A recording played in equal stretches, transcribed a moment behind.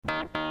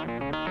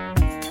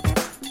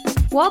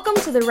Welcome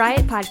to the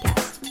Riot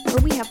Podcast,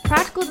 where we have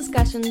practical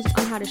discussions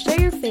on how to share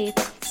your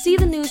faith, see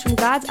the news from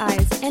God's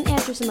eyes, and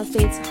answer some of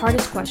faith's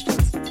hardest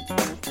questions.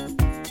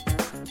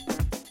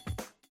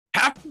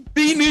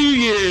 Happy New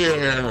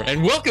Year,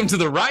 and welcome to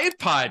the Riot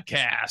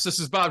Podcast. This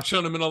is Bob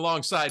Schoeneman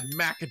alongside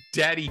Mac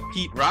Daddy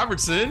Pete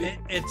Robertson.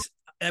 This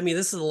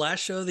is the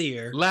last show of the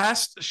year.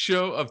 Last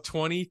show of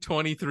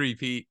 2023,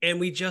 Pete. And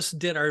we just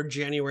did our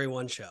January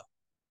 1 show.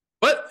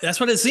 What? That's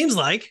what it seems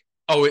like.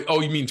 Oh,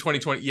 you mean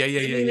 2020? Yeah.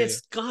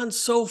 It's gone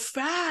so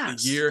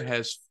fast. The year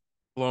has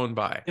flown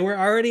by. And we're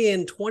already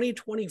in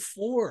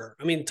 2024.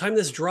 I mean, time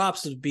this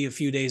drops would be a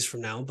few days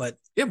from now, but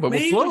yeah, but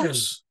man, we're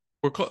close.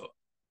 We're close.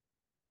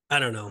 I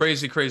don't know.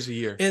 Crazy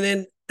year. And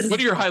then what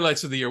are your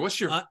highlights of the year? What's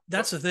your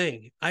that's the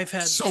thing. I've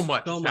had so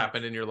much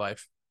happen in your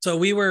life. So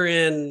we were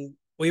in,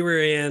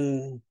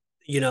 beginning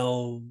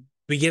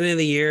of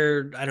the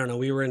year, I don't know,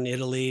 we were in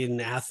Italy and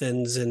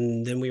Athens,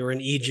 and then we were in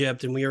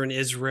Egypt, and we were in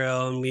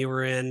Israel, and we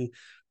were in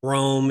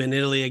Rome and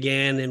Italy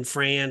again, and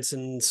France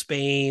and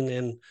Spain.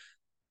 And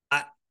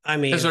I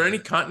mean, is there any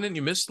continent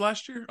you missed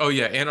last year? Oh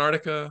yeah,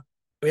 Antarctica.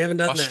 We haven't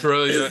done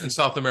Australia and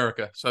South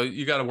America. So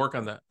you got to work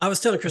on that. I was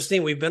telling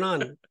Christine, we've been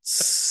on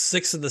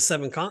 6 of the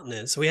 7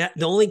 continents. The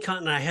only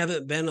continent I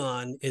haven't been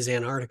on is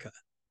Antarctica.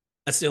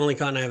 That's the only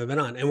continent I haven't been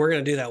on. And we're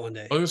going to do that one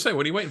day. I was going to say,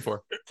 what are you waiting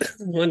for?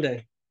 One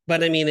day.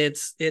 But I mean,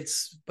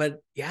 but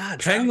yeah.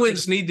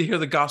 Penguins need to hear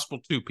the gospel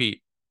too,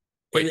 Pete.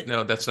 Wait,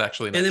 no, that's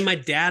actually not And then true. my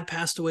dad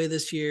passed away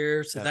this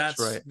year. So that's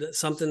right.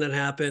 Something that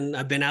happened.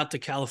 I've been out to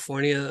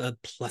California a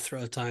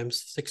plethora of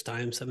times, 6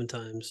 times, 7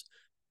 times.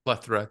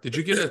 Plethora. Did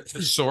you get a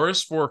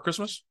thesaurus for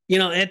Christmas? You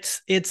know,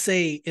 it's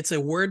a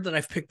word that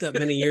I've picked up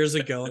many years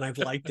ago, and I've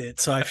liked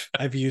it, so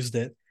I've used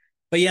it.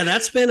 But yeah,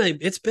 it's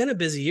been a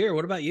busy year.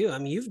 What about you? I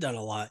mean, you've done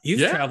a lot.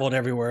 You've traveled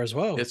everywhere as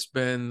well. It's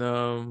been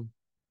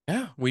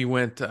I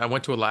went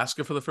to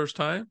Alaska for the first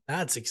time.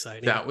 That's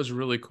exciting. That was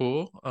really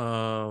cool.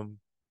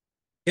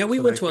 Yeah,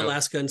 we went to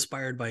Alaska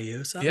inspired by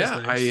you. So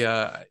that was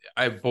nice.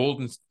 I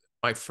bowled in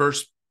my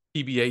first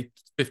PBA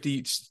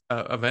 50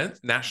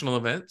 national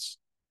events.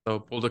 So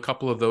pulled a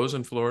couple of those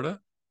in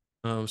Florida.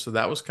 So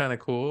that was kind of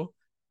cool.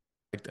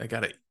 I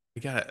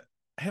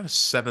have a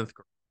 7th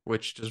grade,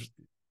 which is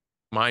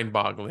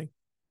mind-boggling.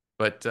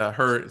 But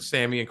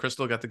Sammy and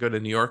Crystal got to go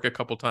to New York a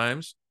couple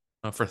times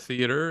for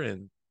theater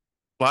and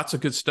lots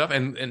of good stuff.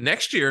 And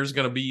next year is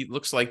going to be,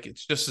 looks like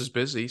it's just as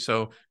busy.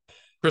 So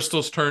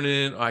Crystal's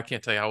turning, I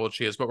can't tell you how old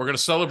she is, but we're going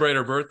to celebrate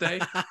her birthday,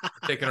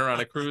 taking her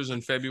on a cruise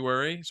in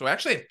February. So I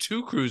actually have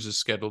 2 cruises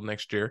scheduled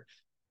next year.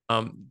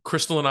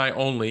 Crystal and I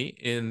only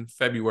in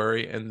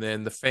February, and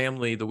then the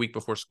family the week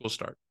before school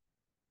starts.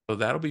 So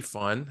that'll be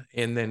fun.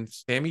 And then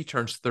Sammy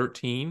turns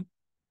 13.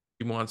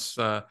 She wants,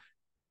 I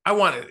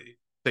want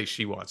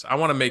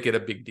to make it a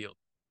big deal.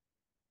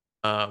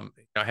 I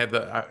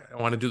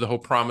want to do the whole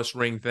promise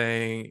ring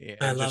thing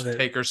and just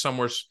take her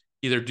somewhere,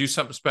 either do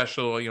something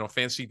special,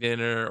 fancy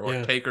dinner,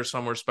 or take her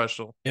somewhere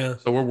special. Yeah.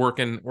 So we're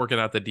working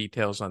out the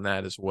details on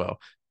that as well.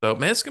 So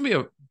man, it's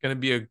gonna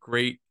be a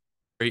great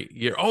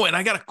year. Oh, and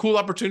I got a cool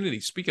opportunity.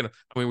 Speaking of,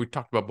 we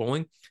talked about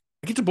bowling.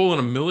 I get to bowl in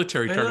a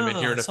military tournament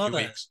here in a few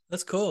weeks.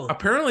 That's cool.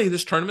 Apparently,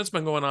 this tournament's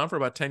been going on for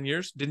about 10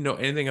 years. Didn't know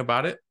anything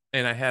about it.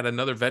 And I had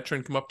another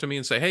veteran come up to me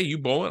and say, "Hey, you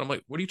bowling?" I'm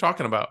like, "What are you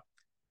talking about?"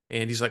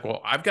 And he's like,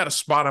 "Well, I've got a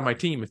spot on my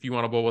team if you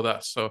want to bowl with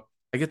us." So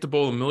I get to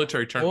bowl a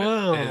military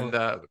tournament and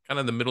kind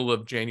of the middle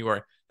of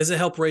January. Does it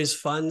help raise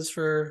funds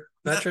for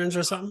veterans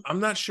or something? I'm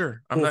not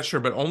sure. Not sure,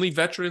 but only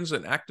veterans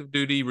and active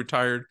duty,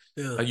 retired.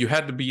 Yeah. You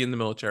had to be in the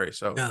military,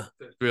 so to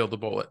be able to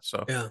bowl it.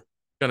 So it's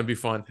gonna be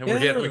fun.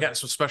 And we got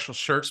some special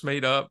shirts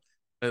made up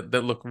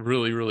that look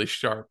really, really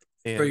sharp.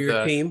 And, for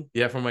your team?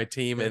 Yeah, for my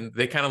team, and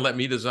they kind of let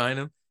me design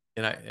them,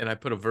 and I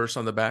put a verse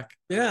on the back.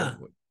 Yeah.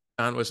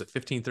 Was it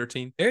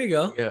 1513? There you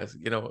go. Yeah,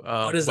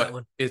 what is that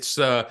one? It's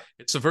a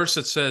verse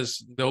that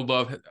says no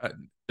love.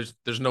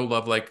 There's no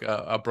love like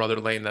a brother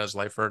laying down his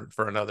life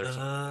for another. So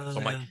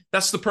I'm like,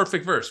 that's the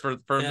perfect verse for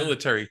a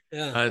military.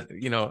 Yeah.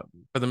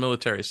 For the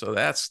military. So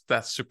that's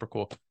super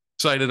cool.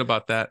 Excited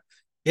about that.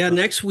 Yeah.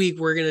 Next week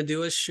we're gonna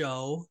do a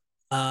show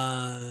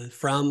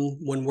from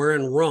when we're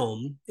in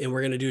Rome, and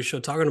we're gonna do a show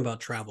talking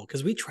about travel,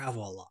 because we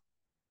travel a lot.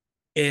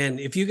 And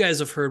if you guys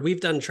have heard,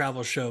 we've done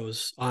travel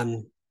shows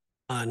on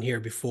here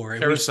before.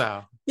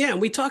 Carousel.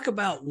 And we talk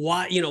about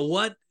why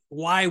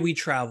we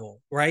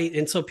travel, right?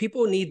 And so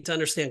people need to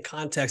understand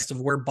context of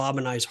where Bob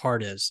and I's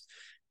heart is.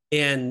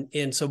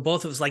 And so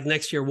both of us, like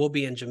next year, we'll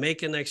be in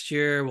Jamaica next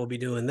year. We'll be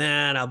doing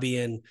that. I'm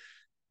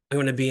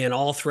going to be in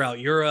all throughout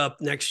Europe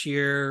next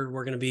year.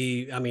 We're going to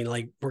be,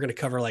 we're going to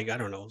cover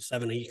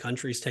 7, 8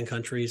 countries, 10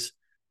 countries.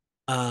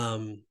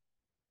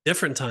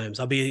 Different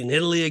times. I'll be in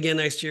Italy again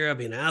next year. I'll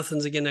be in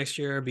Athens again next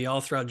year. I'll be all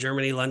throughout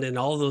Germany, London,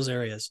 all of those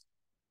areas.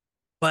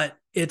 But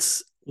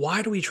it's,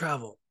 why do we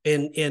travel?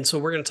 And so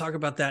we're going to talk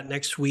about that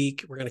next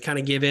week. We're going to kind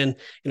of give in,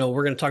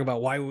 we're going to talk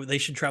about why they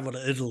should travel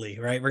to Italy,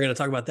 right? We're going to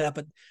talk about that,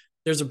 but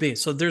there's a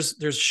beast. So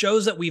there's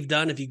shows that we've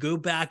done. If you go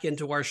back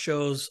into our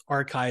shows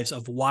archives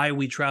of why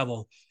we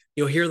travel,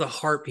 you'll hear the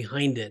heart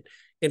behind it.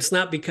 It's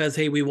not because,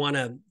 hey, we want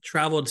to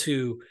travel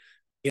to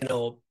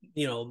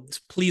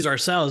please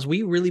ourselves.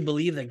 We really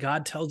believe that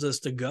God tells us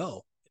to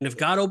go. And if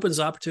God opens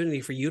the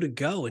opportunity for you to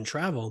go and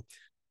travel,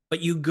 but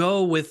you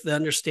go with the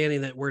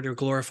understanding that we're to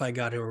glorify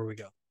God wherever we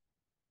go.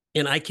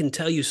 And I can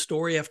tell you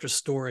story after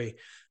story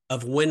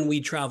of when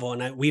we travel.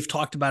 And we've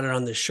talked about it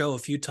on this show a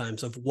few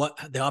times of what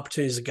the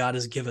opportunities that God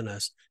has given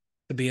us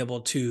to be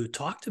able to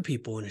talk to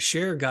people and to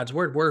share God's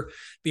word. Where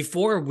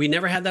before we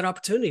never had that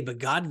opportunity, but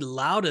God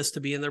allowed us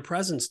to be in their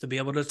presence, to be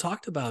able to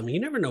talk about them. You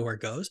never know where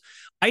it goes.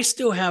 I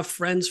still have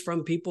friends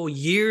from people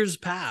years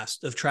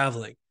past of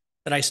traveling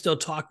that I still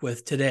talk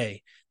with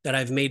today, that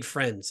I've made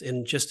friends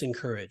and just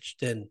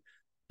encouraged and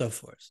so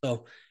forth.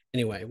 So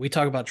anyway, we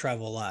talk about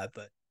travel a lot,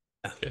 but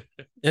yeah,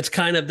 it's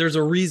kind of, there's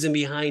a reason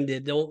behind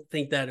it. Don't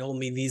think that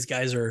only these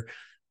guys are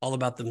all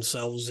about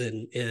themselves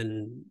and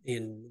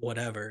in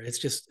whatever.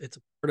 It's a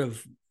part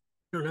of,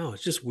 I don't know.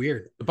 It's just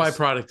weird. The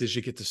byproduct is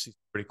you get to see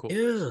pretty cool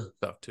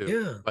stuff too.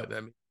 Yeah. But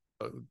I mean,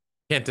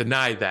 can't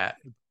deny that.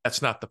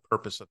 That's not the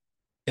purpose of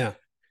it. Yeah.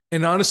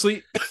 And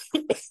honestly,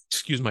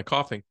 excuse my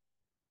coughing,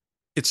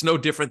 it's no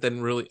different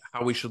than really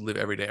how we should live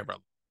every day of our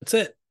life. That's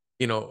it.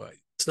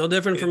 It's no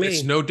different for me.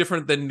 It's no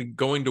different than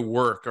going to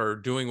work or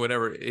doing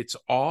whatever. It's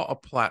all a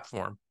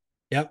platform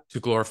to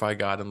glorify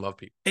God and love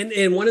people.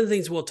 And one of the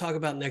things we'll talk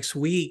about next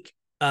week,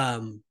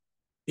 from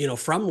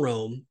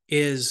Rome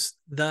is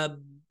the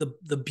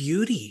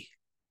beauty,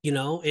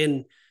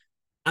 and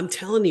I'm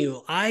telling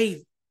you,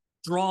 I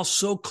draw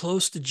so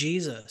close to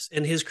Jesus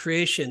and his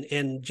creation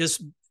and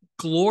just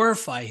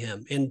glorify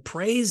him and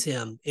praise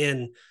him.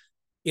 And,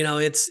 when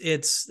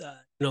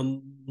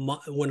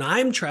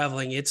I'm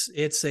traveling,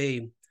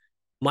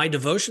 my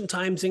devotion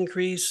times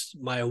increase,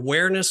 my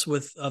awareness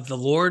of the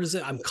Lord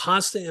I'm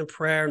constant in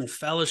prayer and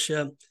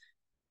fellowship,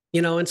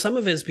 and some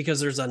of it is because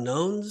there's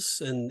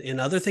unknowns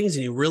and other things,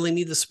 and you really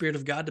need the Spirit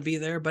of God to be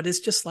there. But it's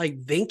just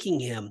like thanking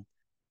him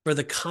for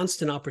the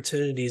constant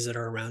opportunities that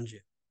are around you.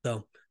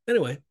 So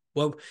anyway,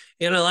 well,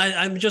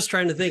 I'm just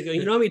trying to think,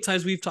 how many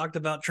times we've talked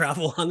about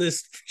travel on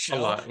this show? A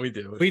lot. We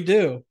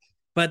do.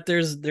 But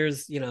there's,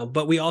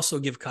 but we also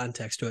give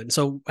context to it. And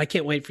so I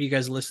can't wait for you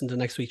guys to listen to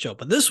next week's show.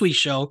 But this week's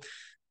show,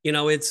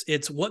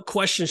 it's what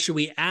questions should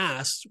we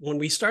ask when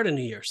we start a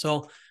new year?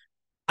 So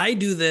I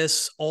do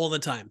this all the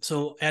time.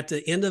 So at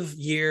the end of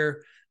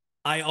year,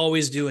 I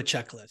always do a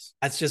checklist.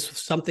 That's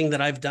just something that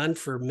I've done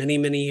for many,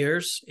 many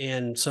years.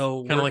 And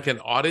so kind of like an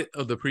audit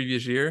of the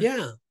previous year.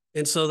 Yeah.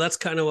 And so that's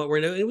kind of what we're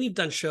doing. And we've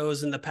done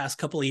shows in the past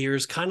couple of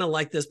years, kind of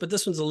like this, but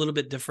this one's a little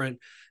bit different.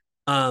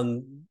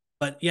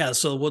 But yeah,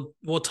 so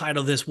we'll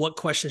title this, "What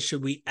questions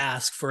should we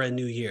ask for a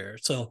new year?"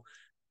 So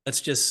let's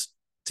just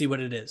see what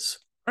it is.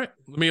 All right,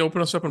 let me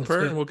open us up in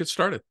prayer and we'll get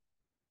started.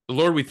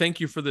 Lord, we thank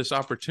you for this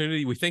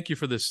opportunity. We thank you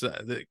for this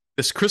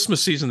this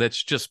Christmas season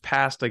that's just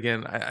passed.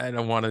 Again, I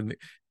don't want to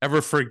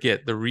ever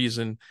forget the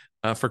reason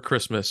for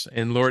Christmas.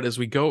 And Lord, as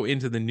we go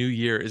into the new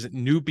year, is it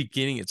new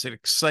beginning? It's an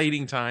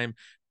exciting time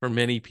for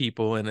many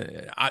people. And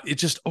it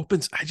just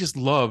opens, I just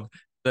love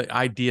the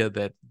idea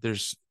that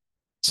there's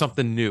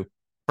something new,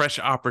 fresh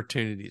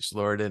opportunities,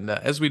 Lord. And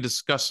as we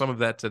discuss some of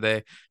that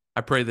today,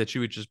 I pray that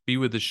you would just be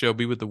with the show,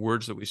 be with the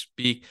words that we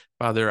speak.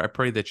 Father, I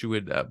pray that you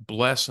would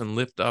bless and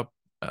lift up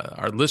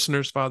our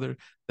listeners, Father,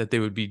 that they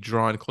would be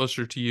drawn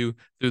closer to you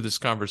through this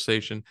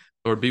conversation.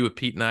 Lord, be with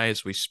Pete and I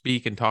as we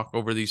speak and talk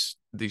over these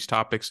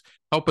topics.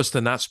 Help us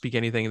to not speak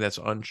anything that's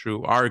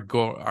untrue.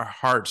 Our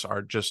hearts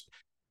are just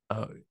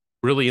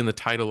really in the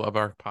title of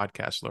our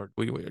podcast, Lord.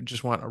 We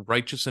just want a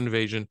righteous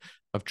invasion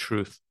of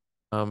truth.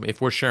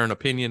 If we're sharing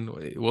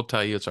opinion, we'll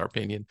tell you it's our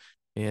opinion.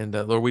 And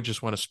Lord, we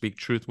just want to speak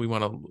truth. We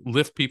want to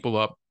lift people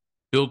up,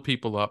 build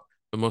people up,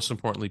 but most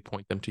importantly,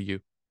 point them to you.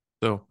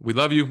 So we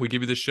love you. We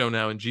give you this show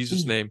now in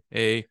Jesus' name.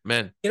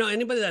 Amen.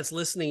 Anybody that's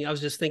listening, I was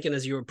just thinking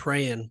as you were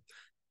praying,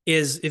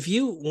 is if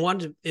you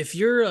want to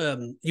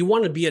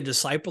be a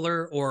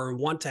discipler or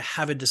want to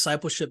have a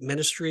discipleship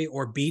ministry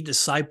or be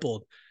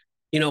discipled,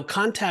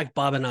 contact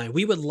Bob and I.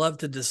 We would love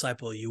to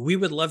disciple you. We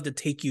would love to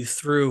take you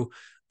through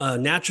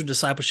natural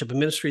discipleship, a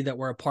ministry that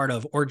we're a part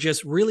of, or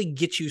just really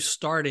get you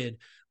started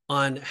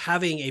on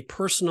having a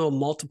personal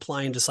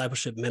multiplying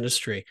discipleship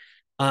ministry.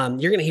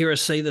 You're going to hear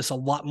us say this a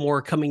lot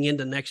more coming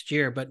into next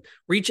year, but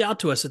reach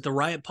out to us at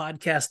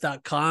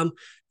theriotpodcast.com.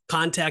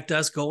 Contact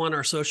us, go on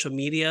our social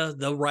media,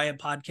 The Riot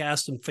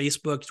Podcast on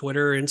Facebook,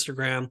 Twitter,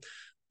 Instagram,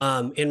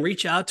 and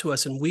reach out to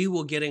us and we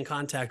will get in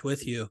contact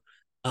with you.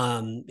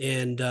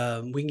 And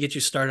we can get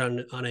you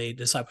started on a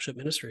discipleship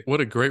ministry.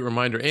 What a great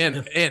reminder.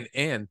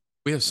 And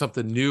we have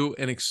something new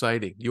and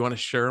exciting. You want to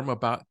share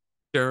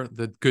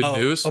the good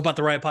news about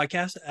the Riot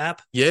Podcast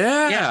app?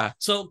 Yeah.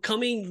 So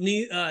coming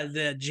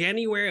the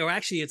January, or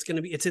actually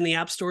it's in the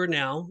App Store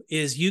now,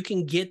 is you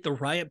can get the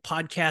Riot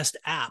Podcast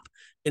app.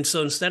 And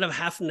so instead of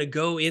having to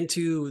go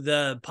into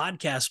the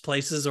podcast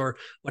places or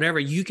whatever,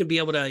 you can be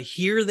able to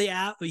hear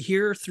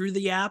through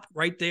the app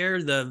right there,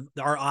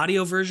 our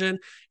audio version.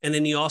 And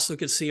then you also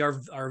could see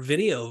our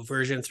video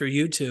version through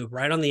YouTube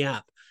right on the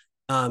app.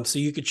 So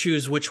you could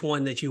choose which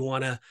one that you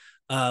want to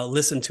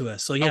listen to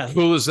us. So yeah. How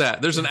cool is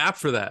that? There's an app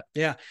for that.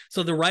 Yeah.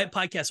 So the Riot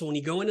Podcast. So when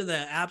you go into the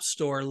App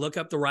Store, look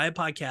up the Riot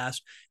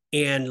Podcast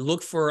and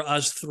look for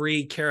us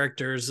three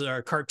characters,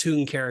 our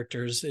cartoon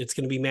characters. It's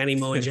going to be Manny,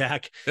 Mo, and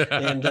Jack.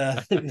 And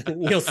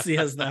you'll see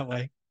us that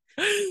way.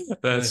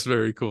 That's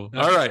very cool.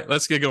 All right,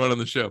 let's get going on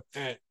the show.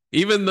 All right.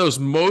 Even those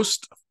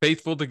most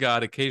faithful to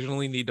God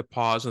occasionally need to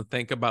pause and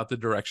think about the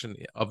direction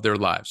of their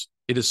lives.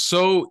 It is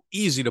so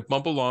easy to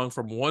bump along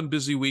from one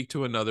busy week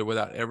to another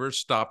without ever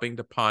stopping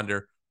to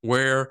ponder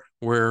where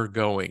we're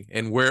going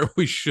and where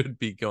we should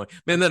be going.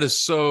 Man, that is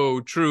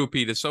so true,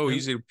 Pete. It's so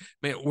easy.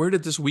 Man, where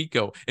did this week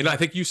go? And I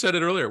think you said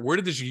it earlier. Where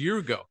did this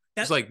year go?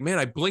 It's like, man,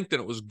 I blinked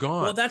and it was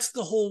gone. Well, that's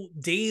the whole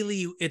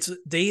daily. It's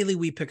daily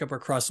we pick up our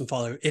cross and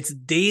follow. It's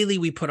daily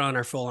we put on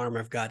our full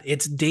armor of God.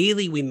 It's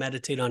daily we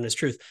meditate on his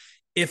truth.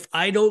 If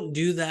I don't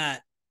do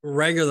that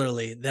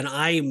regularly, then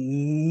I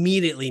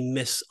immediately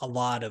miss a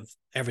lot of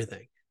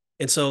everything.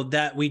 And so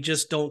that we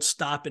just don't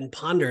stop and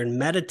ponder and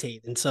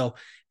meditate. And so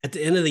at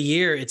the end of the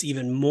year, it's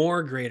even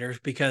more greater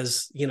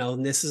because,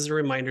 this is a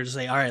reminder to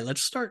say, all right,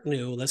 let's start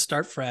new. Let's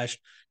start fresh.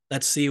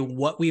 Let's see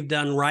what we've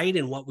done right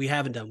and what we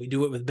haven't done. We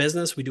do it with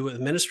business. We do it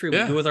with ministry. We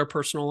do it with our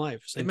personal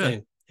life. Same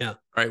thing. Yeah. All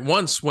right.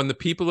 Once, when the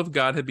people of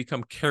God had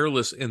become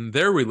careless in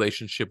their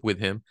relationship with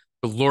him,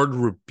 the Lord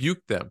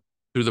rebuked them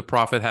through the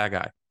prophet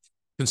Haggai.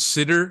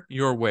 Consider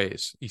your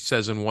ways, he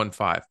says in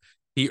 1:5.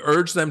 He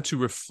urged them to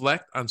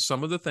reflect on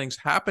some of the things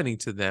happening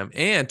to them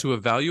and to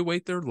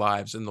evaluate their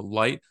lives in the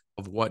light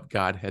of what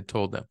God had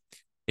told them.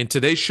 In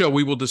today's show,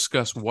 we will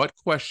discuss what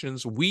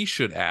questions we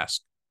should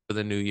ask for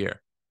the new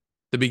year.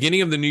 The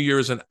beginning of the new year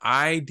is an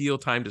ideal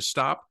time to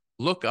stop,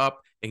 look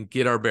up, and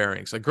get our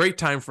bearings. A great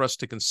time for us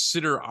to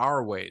consider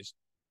our ways.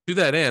 To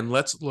that end,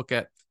 let's look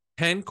at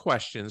 10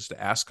 questions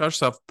to ask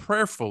ourselves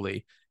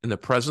prayerfully in the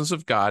presence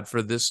of God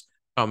for this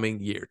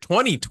coming year,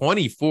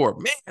 2024.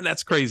 Man,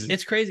 that's crazy.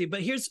 It's crazy.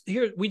 But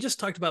here, we just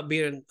talked about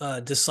being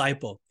a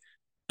disciple.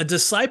 A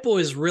disciple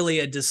is really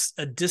a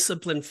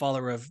disciplined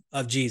follower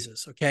of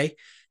Jesus. Okay.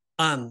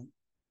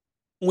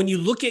 When you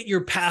look at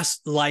your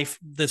past life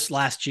this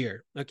last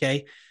year,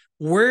 okay,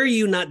 where are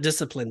you not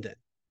disciplined in?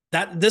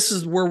 This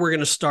is where we're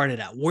going to start it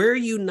out. Where are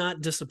you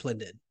not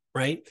disciplined in?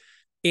 Right.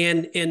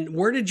 And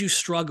where did you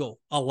struggle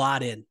a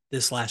lot in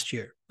this last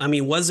year? I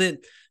mean, was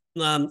it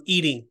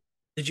eating?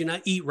 Did you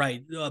not eat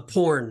right?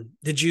 Porn?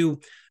 Did you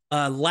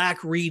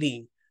lack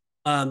reading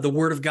the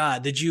word of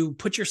God? Did you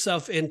put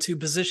yourself into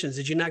positions?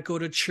 Did you not go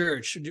to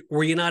church?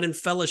 Were you not in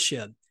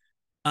fellowship?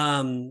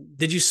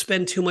 Did you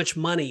spend too much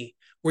money?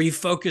 Were you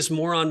focused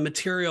more on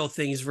material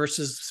things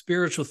versus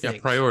spiritual things?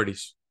 Yeah,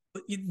 priorities.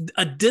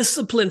 A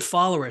disciplined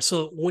follower.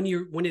 So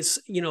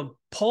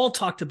Paul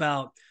talked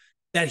about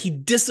that he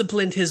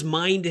disciplined his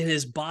mind and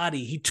his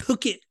body. He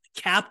took it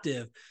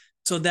captive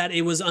so that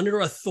it was under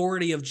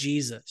authority of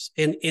Jesus.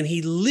 And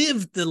he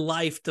lived the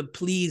life to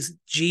please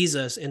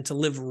Jesus and to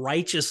live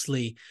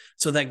righteously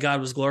so that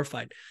God was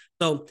glorified.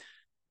 So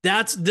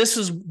that's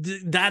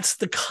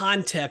the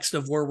context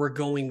of where we're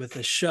going with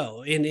this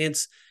show. And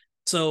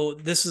so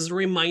this is a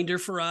reminder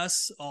for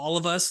us, all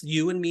of us,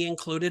 you and me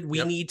included,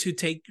 we need to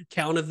take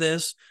account of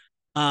this.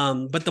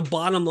 But the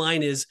bottom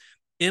line is,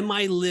 am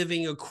I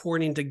living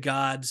according to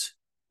God's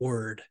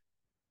word?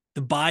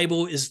 The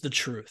Bible is the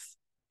truth.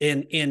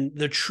 And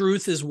the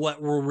truth is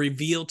what will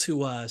reveal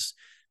to us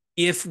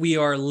if we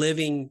are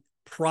living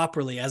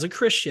properly as a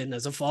Christian,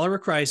 as a follower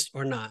of Christ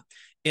or not.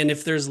 And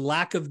if there's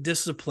lack of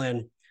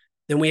discipline,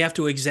 then we have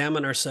to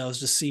examine ourselves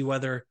to see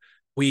whether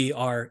we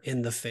are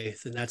in the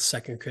faith. And that's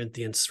 2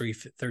 Corinthians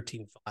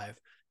 3:13-5.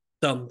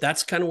 So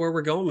that's kind of where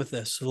we're going with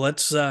this. So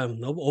let's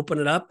open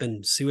it up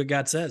and see what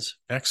God says.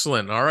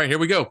 Excellent. All right, here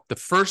we go. The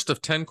first of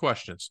 10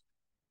 questions.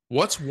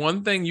 What's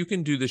one thing you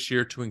can do this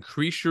year to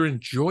increase your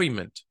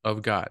enjoyment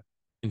of God?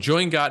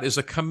 Enjoying God is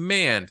a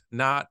command,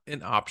 not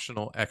an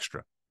optional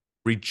extra.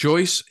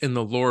 Rejoice in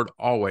the Lord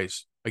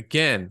always.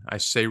 Again, I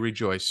say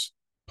rejoice.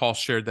 Paul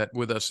shared that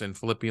with us in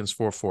Philippians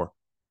 4:4.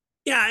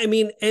 Yeah, I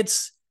mean,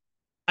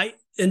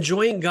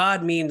 enjoying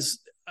God means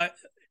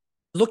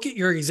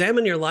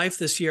examine your life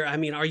this year. I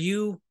mean,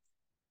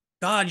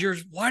 why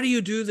do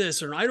you do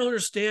this? Or I don't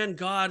understand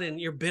God, and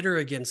you're bitter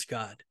against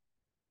God.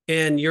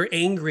 And you're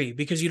angry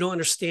because you don't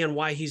understand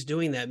why he's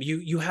doing that.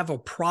 You have a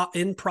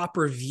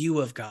improper view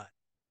of God.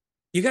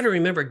 You got to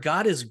remember,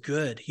 God is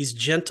good. He's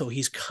gentle.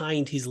 He's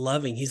kind. He's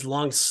loving. He's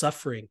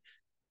long-suffering.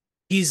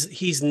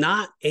 He's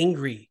not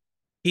angry.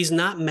 He's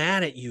not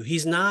mad at you.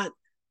 He's not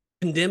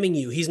condemning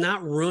you. He's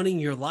not ruining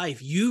your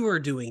life. You are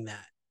doing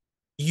that.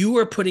 You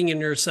are putting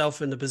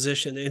yourself in the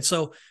position. And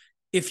so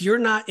if you're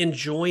not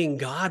enjoying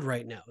God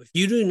right now, if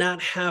you do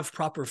not have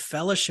proper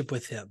fellowship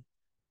with him,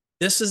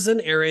 this is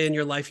an area in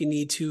your life you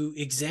need to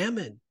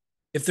examine.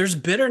 If there's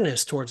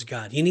bitterness towards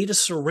God, you need to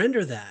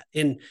surrender that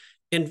and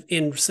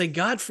say,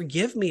 God,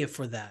 forgive me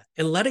for that,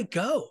 and let it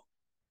go.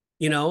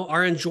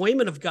 Our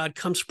enjoyment of God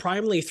comes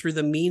primarily through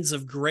the means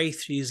of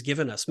grace he's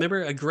given us.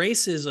 Remember, a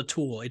grace is a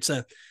tool. It's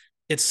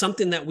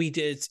something that we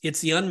did.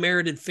 It's the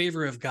unmerited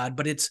favor of God,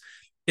 but it's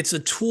a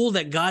tool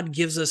that God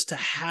gives us to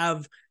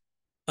have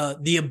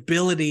the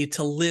ability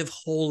to live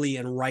holy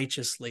and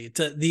righteously,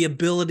 to the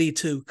ability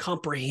to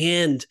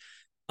comprehend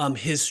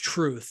his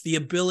truth, the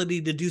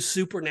ability to do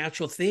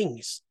supernatural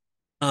things,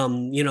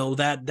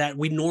 that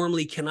we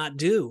normally cannot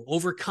do,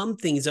 overcome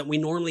things that we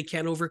normally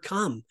can't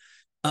overcome,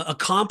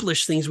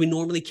 accomplish things we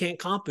normally can't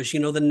accomplish,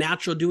 the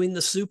natural doing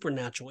the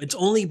supernatural. It's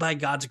only by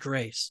God's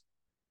grace.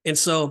 And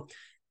so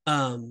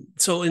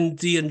in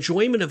the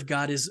enjoyment of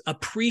God is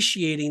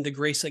appreciating the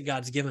grace that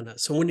God's given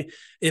us. So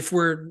if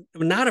we're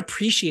not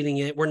appreciating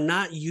it, we're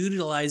not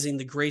utilizing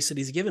the grace that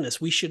he's given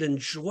us. We should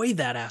enjoy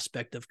that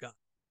aspect of God.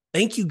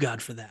 Thank you,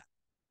 God, for that.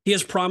 He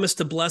has promised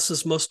to bless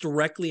us most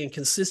directly and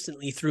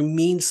consistently through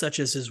means such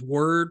as his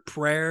word,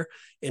 prayer,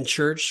 and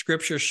church.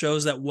 Scripture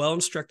shows that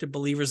well-instructed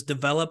believers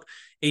develop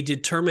a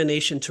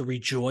determination to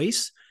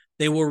rejoice.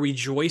 They will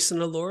rejoice in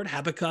the Lord.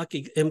 Habakkuk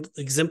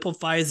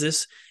exemplifies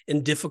this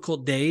in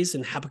difficult days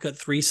in Habakkuk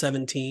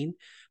 3:17.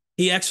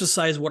 He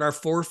exercised what our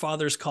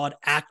forefathers called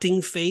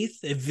acting faith,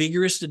 a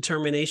vigorous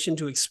determination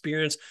to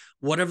experience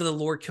whatever the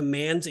Lord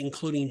commands,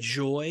 including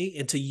joy,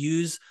 and to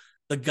use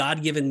the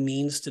God-given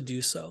means to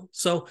do so.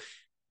 So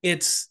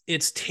it's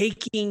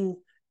taking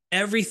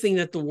everything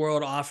that the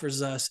world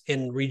offers us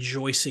and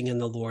rejoicing in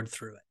the Lord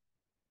through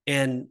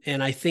it.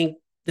 And I think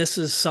this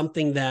is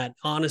something that,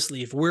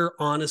 honestly, if we're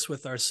honest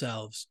with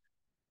ourselves,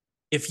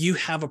 if you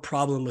have a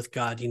problem with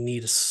God, you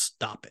need to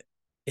stop it.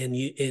 And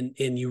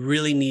you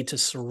really need to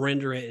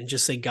surrender it and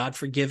just say, God,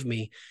 forgive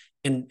me,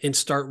 and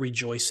start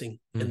rejoicing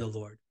in the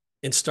Lord,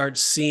 and start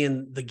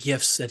seeing the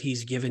gifts that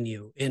he's given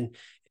you and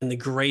the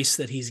grace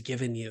that he's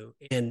given you,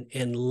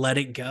 and let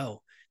it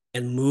go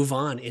and move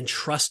on and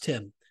trust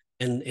him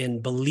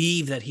and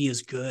believe that he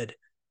is good.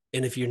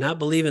 And if you're not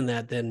believing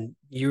that, then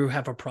you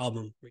have a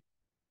problem.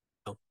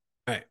 All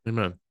right.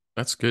 Amen.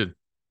 That's good.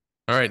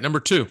 All right.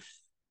 Number 2,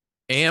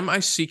 am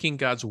I seeking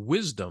God's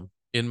wisdom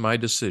in my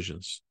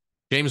decisions?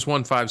 James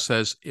 1:5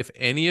 says, if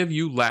any of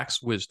you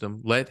lacks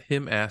wisdom, let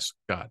him ask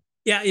God.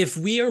 Yeah. If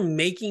we are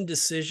making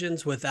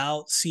decisions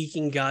without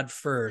seeking God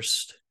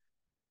first,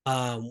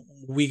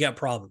 we got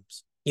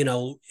problems.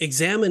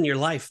 Examine your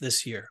life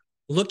this year.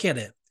 Look at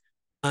it.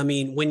 I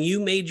mean, when you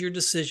made your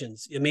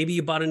decisions, maybe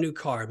you bought a new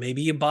car,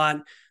 maybe you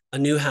bought a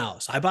new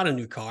house. I bought a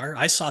new car.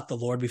 I sought the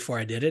Lord before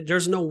I did it.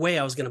 There's no way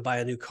I was going to buy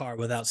a new car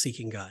without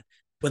seeking God,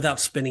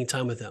 without spending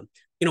time with him.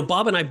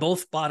 Bob and I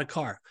both bought a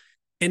car,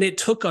 and it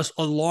took us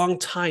a long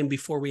time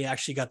before we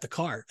actually got the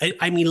car.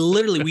 I mean,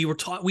 literally, we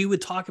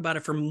would talk about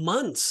it for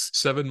months.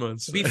 7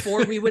 months.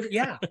 Before we would,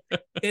 yeah.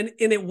 And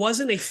it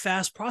wasn't a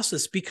fast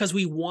process because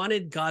we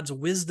wanted God's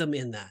wisdom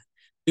in that.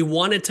 We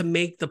wanted to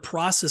make the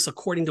process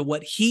according to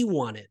what he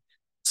wanted.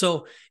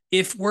 So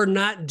if we're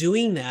not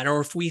doing that,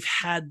 or if we've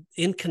had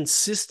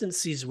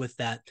inconsistencies with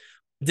that,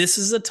 this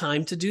is a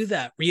time to do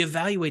that.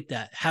 Reevaluate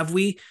that. Have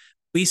we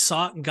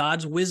sought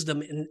God's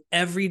wisdom in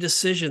every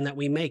decision that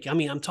we make? I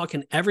mean, I'm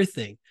talking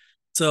everything.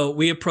 So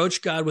we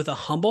approach God with a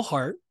humble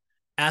heart,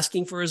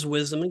 asking for his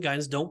wisdom and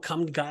guidance. Don't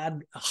come to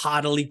God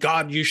haughtily,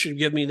 God, you should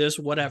give me this,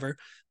 whatever.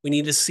 We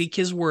need to seek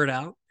his word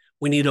out.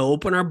 We need to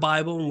open our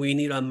Bible, and we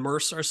need to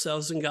immerse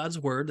ourselves in God's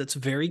word. That's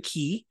very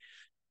key.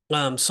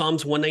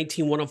 Psalms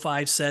 119,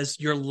 105 says,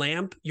 your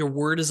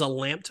word is a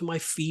lamp to my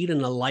feet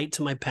and a light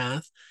to my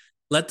path.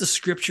 Let the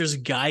scriptures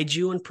guide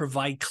you and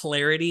provide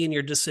clarity in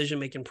your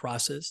decision-making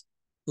process.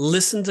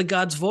 Listen to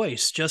God's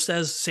voice, just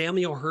as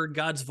Samuel heard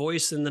God's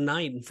voice in the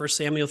night in 1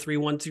 Samuel 3,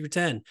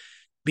 1-10.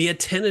 Be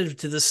attentive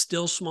to the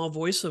still small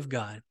voice of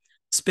God.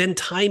 Spend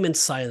time in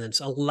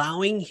silence,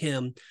 allowing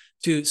him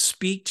to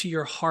speak to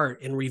your heart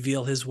and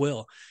reveal his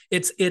will.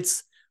 It's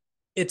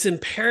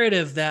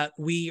imperative that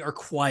we are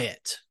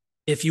quiet.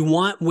 If you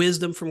want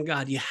wisdom from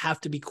God, you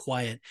have to be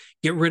quiet.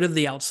 Get rid of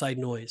the outside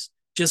noise.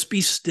 Just be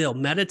still.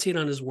 Meditate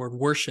on his word.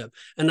 Worship.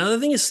 Another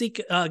thing is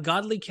seek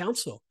godly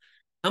counsel.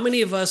 How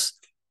many of us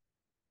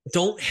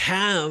don't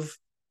have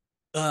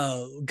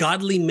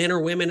godly men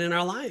or women in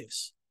our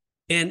lives?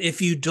 And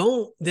if you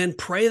don't, then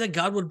pray that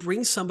God would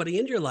bring somebody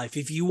into your life.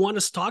 If you want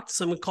to talk to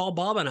someone, call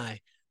Bob and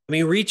I. I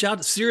mean, reach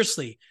out.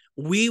 Seriously,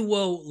 we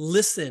will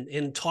listen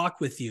and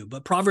talk with you.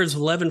 But Proverbs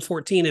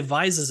 11:14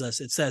 advises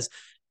us. It says,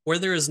 where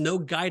there is no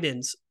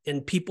guidance in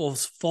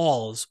people's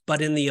falls,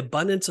 but in the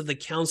abundance of the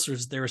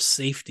counselors, there is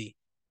safety.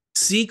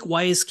 Seek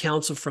wise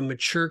counsel from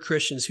mature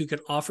Christians who can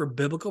offer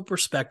biblical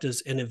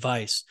perspectives and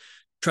advice.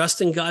 Trust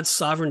in God's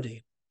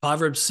sovereignty.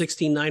 Proverbs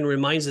 16:9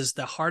 reminds us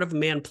the heart of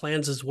man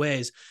plans his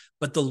ways,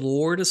 but the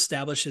Lord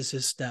establishes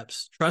his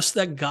steps. Trust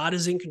that God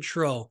is in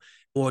control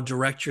and will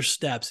direct your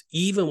steps,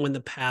 even when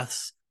the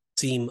paths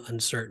seem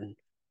uncertain.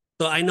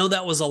 So I know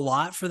that was a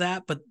lot for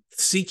that, but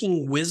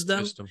seeking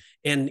wisdom.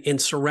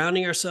 And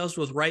surrounding ourselves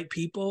with right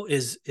people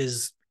is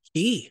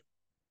key.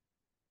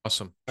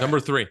 Awesome. Number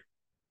 3,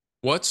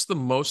 what's the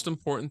most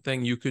important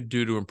thing you could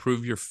do to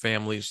improve your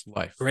family's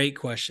life? Great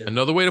question.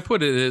 Another way to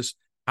put it is,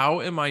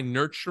 how am I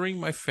nurturing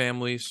my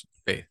family's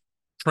faith?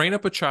 Train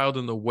up a child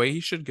in the way he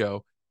should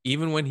go.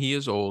 Even when he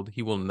is old,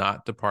 he will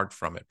not depart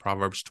from it.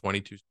 Proverbs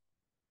 22.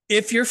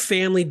 If your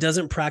family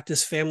doesn't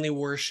practice family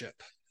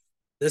worship,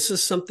 this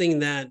is something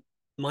that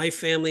my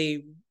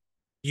family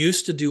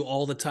used to do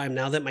all the time.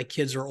 Now that my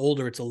kids are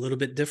older, it's a little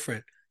bit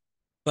different.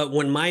 But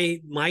when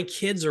my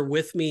kids are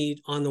with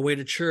me on the way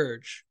to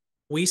church,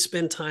 we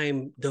spend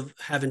time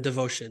having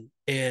devotion,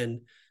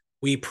 and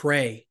we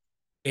pray,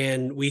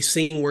 and we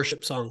sing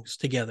worship songs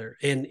together,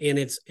 and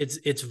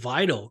it's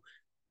vital.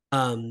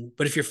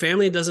 But if your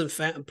family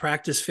doesn't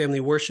practice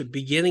family worship,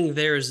 beginning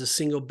there is the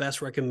single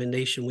best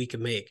recommendation we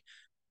can make.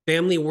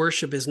 Family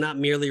worship is not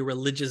merely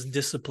religious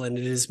discipline.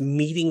 It is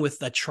meeting with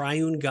the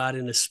triune God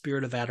in a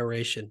spirit of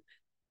adoration.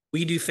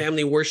 We do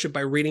family worship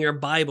by reading our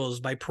Bibles,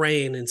 by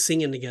praying and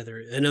singing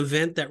together, an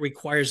event that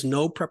requires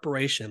no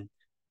preparation.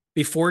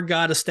 Before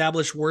God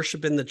established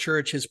worship in the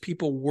church, his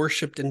people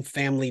worshiped in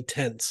family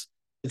tents.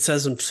 It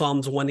says in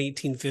Psalms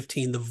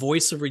 118:15, the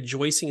voice of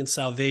rejoicing and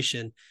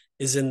salvation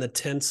is in the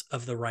tents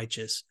of the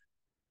righteous.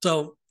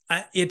 So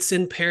it's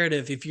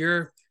imperative. If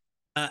you're,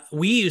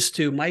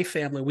 my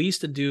family, we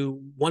used to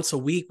do once a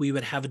week, we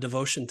would have a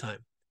devotion time.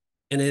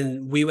 And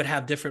then we would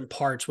have different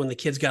parts. When the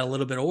kids got a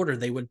little bit older,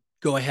 they would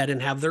go ahead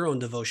and have their own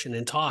devotion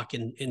and talk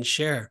and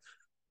share.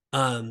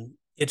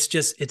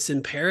 It's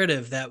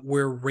imperative that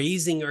we're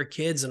raising our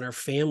kids and our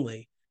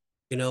family.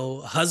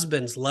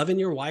 Husbands, loving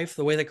your wife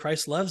the way that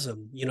Christ loves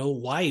them.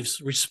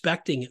 Wives,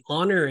 respecting,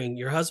 honoring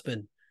your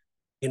husband.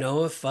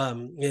 If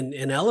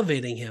and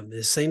elevating him.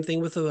 The same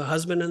thing with the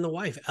husband and the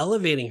wife,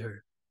 elevating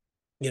her.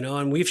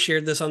 And we've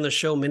shared this on the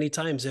show many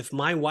times. If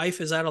my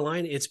wife is out of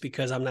line, it's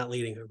because I'm not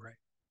leading her right.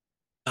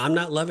 I'm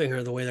not loving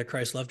her the way that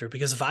Christ loved her,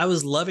 because if I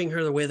was loving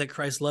her the way that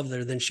Christ loved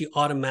her, then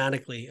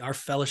our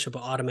fellowship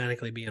will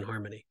automatically be in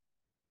harmony.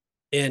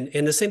 And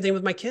the same thing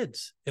with my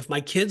kids. If my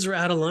kids are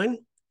out of line,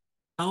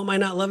 how am I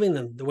not loving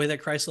them the way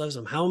that Christ loves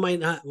them? Am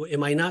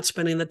I not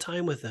spending the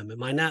time with them?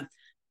 Am I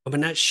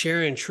not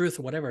sharing truth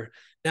or whatever?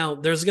 Now,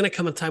 there's going to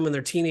come a time when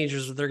they're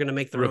teenagers where they're going to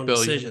make their own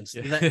decisions.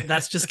 Yeah.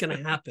 That's just going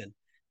to happen.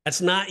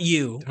 That's not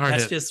you.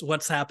 That's just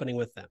what's happening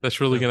with them.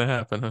 That's really going to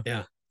happen, huh?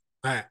 Yeah.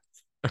 All right.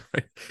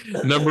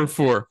 Number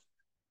 4,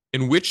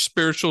 in which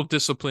spiritual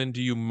discipline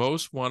do you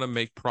most want to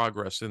make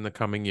progress in the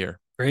coming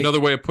year? Great. Another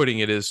way of putting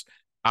it is,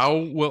 how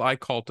will I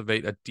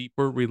cultivate a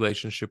deeper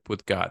relationship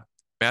with God?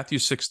 Matthew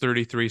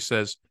 6:33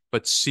 says,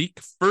 but seek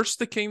first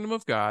the kingdom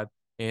of God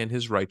and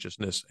his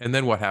righteousness. And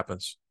then what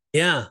happens?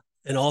 Yeah.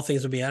 And all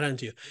things will be added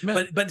unto you.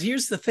 Amen. But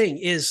here's the thing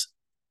is,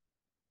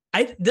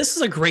 this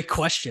is a great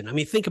question. I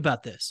mean, think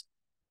about this.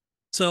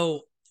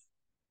 So,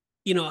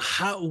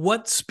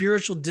 what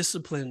spiritual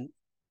discipline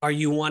are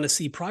you want to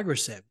see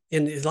progress in?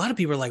 And a lot of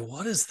people are like,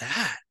 what is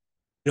that?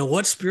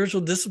 What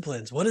spiritual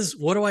disciplines? What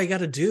do I got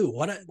to do?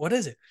 What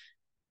is it?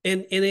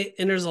 And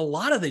there's a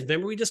lot of things.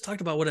 Remember, we just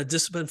talked about what a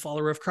disciplined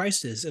follower of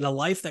Christ is, in a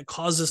life that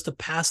causes us to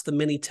pass the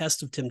many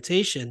tests of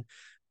temptation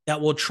that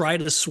will try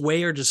to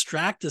sway or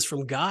distract us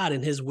from God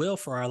and his will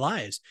for our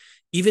lives.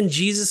 Even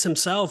Jesus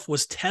himself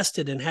was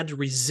tested and had to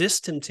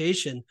resist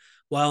temptation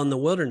while in the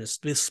wilderness.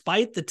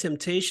 Despite the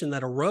temptation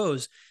that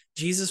arose,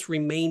 Jesus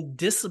remained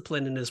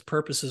disciplined in his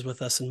purposes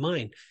with us in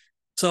mind.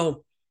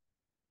 So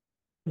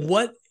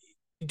what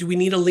do we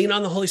need to lean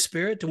on the Holy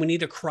Spirit? Do we need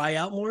to cry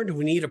out more? Do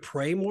we need to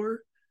pray more?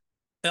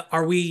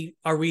 Are we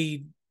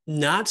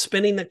not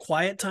spending the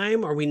quiet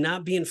time? Are we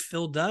not being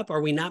filled up?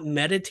 Are we not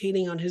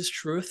meditating on his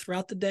truth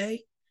throughout the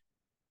day?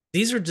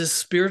 These are just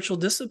spiritual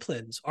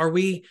disciplines. Are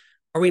we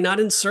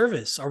not in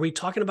service? Are we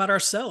talking about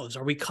ourselves?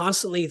 Are we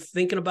constantly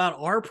thinking about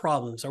our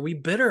problems? Are we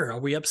bitter? Are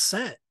we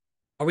upset?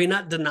 Are we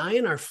not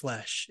denying our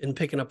flesh and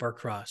picking up our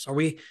cross? Are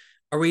we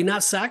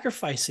not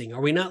sacrificing?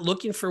 Are we not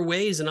looking for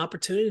ways and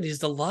opportunities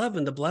to love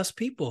and to bless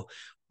people?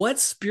 What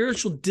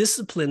spiritual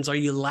disciplines are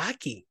you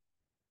lacking?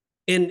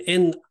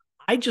 And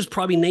I just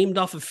probably named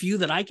off a few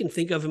that I can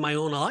think of in my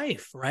own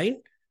life, right?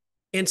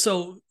 And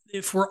so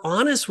if we're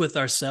honest with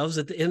ourselves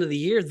at the end of the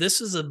year, this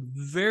is a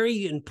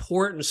very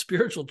important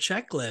spiritual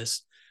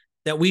checklist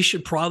that we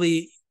should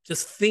probably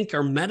just think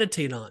or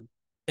meditate on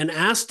and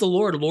ask the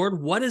Lord,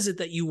 what is it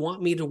that you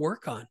want me to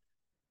work on?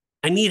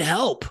 I need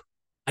help.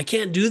 I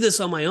can't do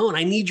this on my own.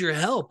 I need your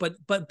help.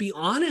 But be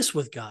honest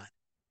with God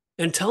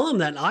and tell him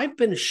that I've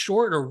been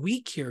short or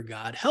weak here,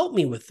 God. Help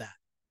me with that.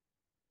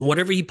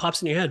 Whatever he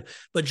pops in your head.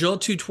 But Joel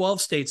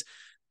 2:12 states,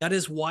 that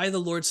is why the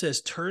Lord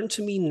says, turn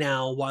to me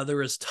now while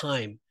there is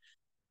time.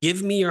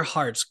 Give me your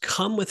hearts.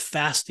 Come with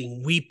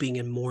fasting, weeping,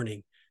 and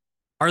mourning.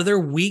 Are there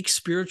weak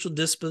spiritual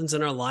disciplines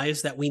in our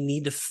lives that we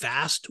need to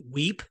fast,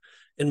 weep,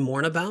 and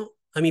mourn about?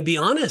 I mean, be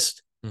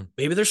honest.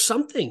 Maybe there's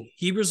something.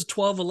 Hebrews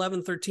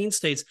 12:11-13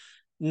 states,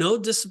 no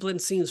discipline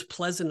seems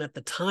pleasant at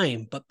the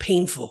time, but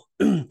painful.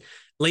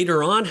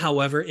 Later on,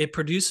 however, it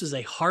produces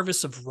a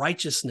harvest of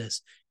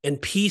righteousness and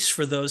peace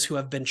for those who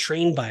have been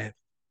trained by it.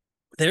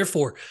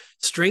 Therefore,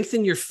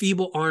 strengthen your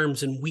feeble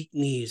arms and weak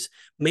knees.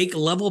 Make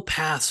level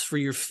paths for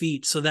your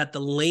feet so that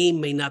the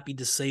lame may not be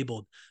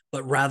disabled,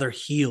 but rather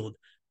healed.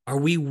 Are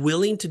we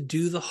willing to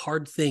do the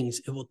hard things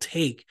it will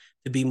take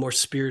to be more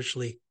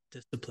spiritually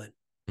disciplined?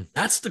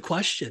 That's the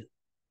question.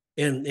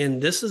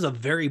 And this is a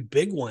very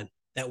big one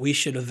that we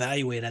should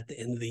evaluate at the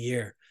end of the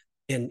year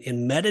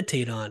and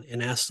meditate on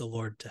and ask the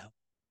Lord to help.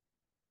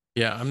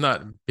 Yeah, I'm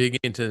not big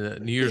into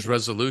New Year's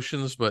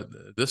resolutions, but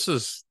this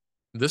is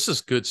This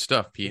is good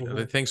stuff, Pete.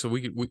 I think so.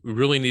 We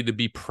really need to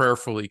be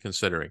prayerfully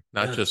considering,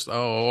 not just,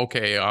 oh,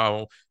 okay,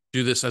 I'll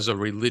do this as a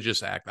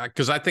religious act.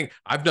 Because I think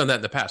I've done that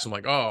in the past. I'm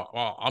like, oh,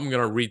 well, I'm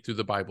going to read through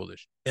the Bible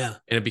this year. Yeah.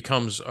 And it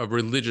becomes a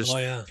religious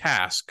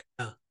task,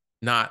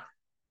 not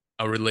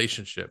a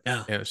relationship.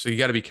 Yeah. And so you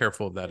got to be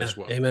careful of that as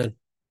well. Amen.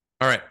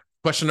 All right.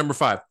 Question number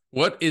 5.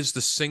 What is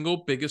the single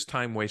biggest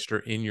time waster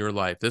in your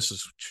life? This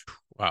is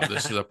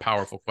a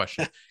powerful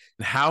question.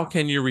 And how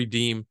can you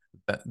redeem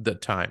the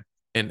time?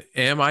 And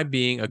am I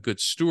being a good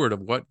steward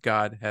of what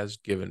God has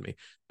given me?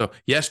 So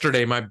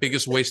yesterday, my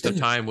biggest waste of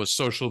time was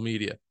social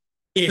media.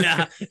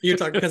 Yeah, you're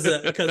talking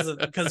because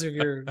of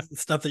your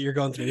stuff that you're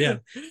going through. Yeah,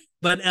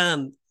 but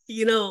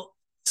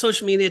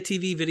social media,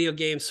 TV, video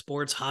games,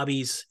 sports,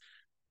 hobbies.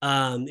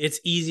 It's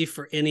easy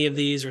for any of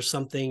these or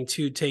something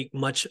to take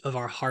much of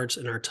our hearts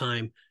and our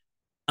time.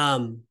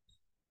 One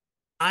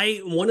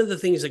of the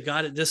things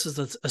that this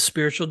is a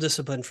spiritual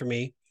discipline for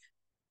me,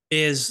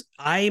 is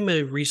I'm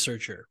a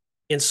researcher.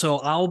 And so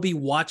I'll be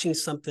watching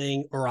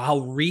something or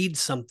I'll read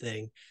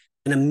something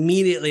and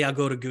immediately I'll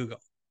go to Google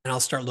and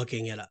I'll start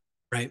looking it up.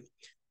 Right.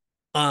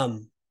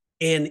 And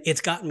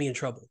it's gotten me in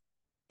trouble.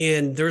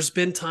 And there's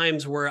been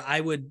times where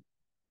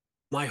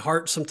my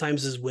heart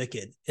sometimes is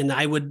wicked. And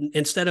I would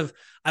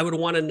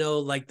want to know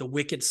like the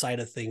wicked side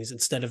of things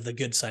instead of the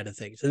good side of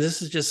things. And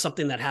this is just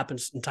something that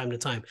happens from time to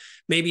time.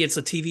 Maybe it's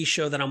a TV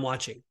show that I'm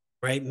watching,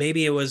 right?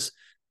 Maybe it was,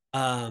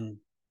 I'm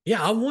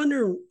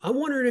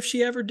wondering if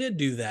she ever did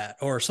do that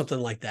or something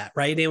like that,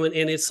 right?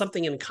 And it's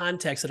something in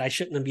context that I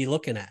shouldn't be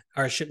looking at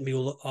or I shouldn't be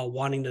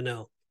wanting to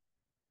know.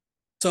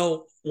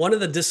 So one of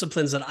the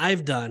disciplines that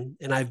I've done,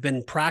 and I've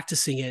been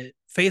practicing it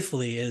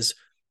faithfully, is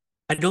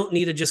I don't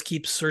need to just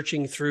keep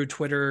searching through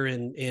Twitter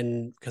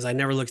and because I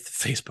never look at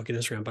Facebook and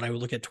Instagram, but I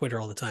would look at Twitter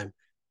all the time.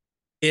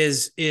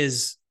 Is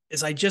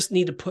I just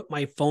need to put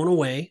my phone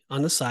away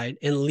on the side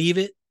and leave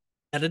it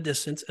at a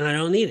distance, and I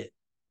don't need it.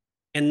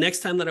 And next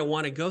time that I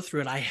want to go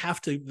through it, I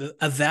have to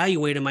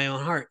evaluate in my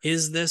own heart,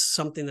 is this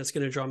something that's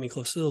going to draw me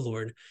close to the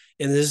Lord?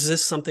 And is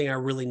this something I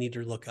really need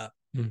to look up?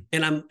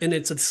 And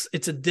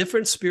it's a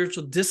different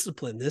spiritual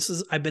discipline.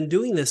 I've been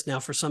doing this now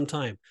for some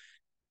time,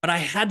 but I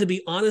had to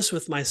be honest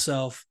with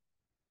myself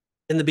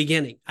in the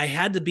beginning. I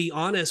had to be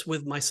honest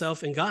with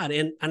myself and God,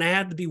 and I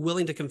had to be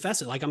willing to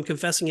confess it. Like I'm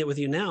confessing it with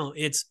you now.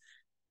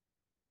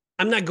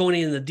 I'm not going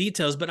into the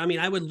details, but I mean,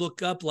 I would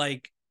look up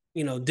like,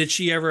 did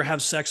she ever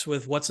have sex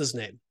with what's his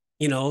name?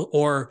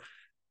 Or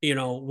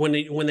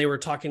when they were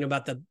talking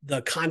about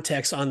the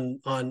context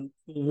on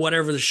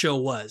whatever the show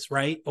was,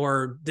 right?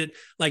 Or I'm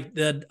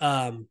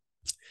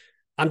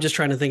just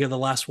trying to think of the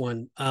last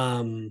one.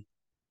 One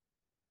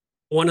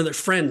of the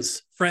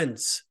friends,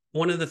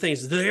 one of the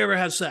things, did they ever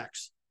have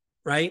sex?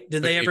 Right?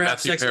 Did they ever have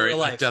sex in real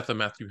life? Death of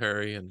Matthew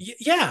Perry. And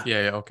yeah.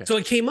 Okay. So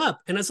it came up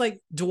and it's like,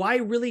 did I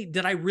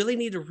really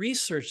need to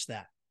research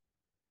that?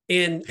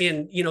 In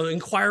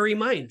inquiry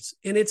minds.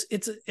 And it's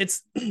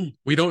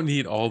we don't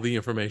need all the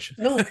information.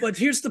 No, but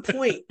here's the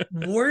point.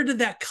 Where did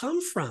that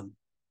come from?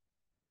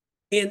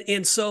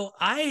 And so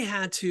I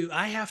have to,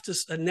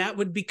 and that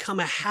would become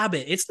a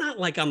habit. It's not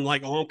like I'm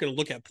like, I'm going to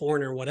look at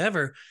porn or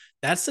whatever.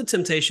 That's the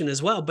temptation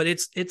as well. But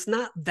it's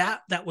not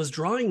that was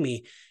drawing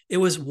me. It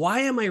was,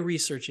 why am I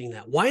researching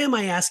that? Why am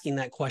I asking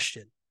that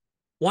question?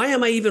 Why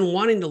am I even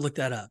wanting to look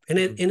that up? And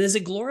is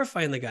it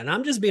glorifying the God? And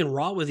I'm just being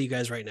raw with you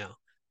guys right now.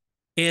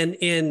 And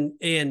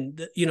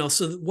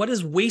so what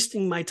is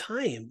wasting my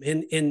time?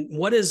 And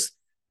what is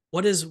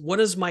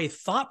my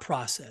thought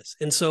process?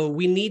 And so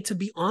we need to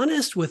be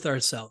honest with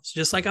ourselves.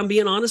 Just like I'm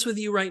being honest with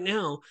you right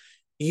now,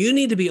 you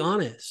need to be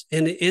honest.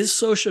 And is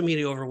social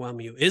media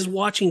overwhelming you? Is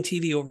watching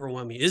TV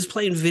overwhelming you? Is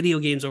playing video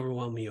games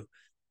overwhelming you?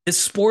 Is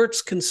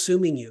sports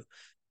consuming you?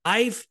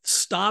 I've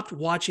stopped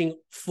watching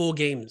full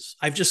games.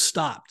 I've just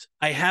stopped.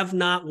 I have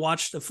not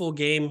watched a full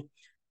game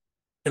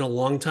in a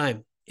long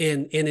time.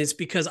 And it's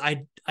because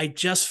I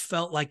just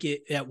felt like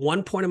it at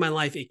one point in my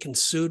life, it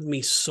consumed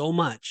me so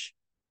much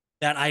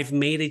that I've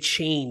made a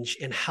change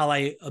in how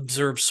I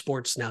observe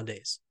sports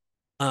nowadays.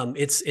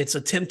 It's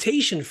a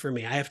temptation for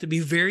me. I have to be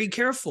very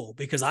careful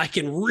because I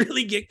can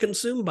really get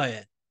consumed by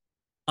it.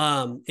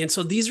 And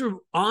so these are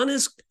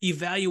honest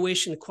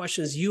evaluation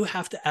questions you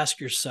have to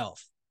ask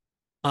yourself,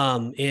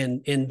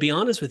 and be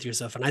honest with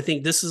yourself. And I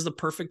think this is the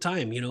perfect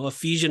time.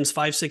 Ephesians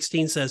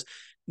 5:16 says,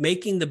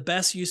 making the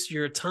best use of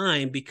your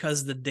time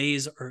because the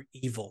days are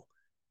evil.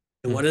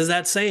 And what is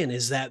that saying?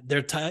 Is that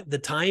the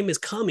time is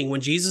coming when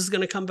Jesus is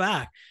going to come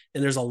back,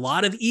 and there's a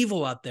lot of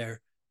evil out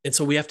there. And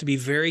so we have to be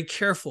very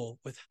careful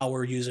with how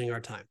we're using our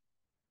time.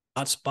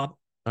 Thoughts, Bob?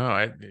 Oh,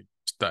 I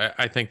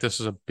think this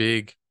is a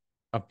big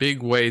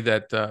way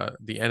that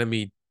the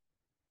enemy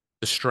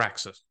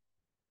distracts us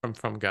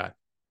from God.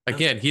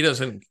 Again,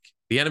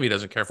 the enemy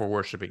doesn't care if we're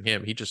worshiping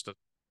him. He just doesn't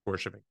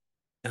worshiping.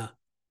 Yeah.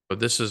 But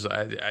this is,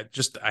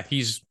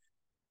 he's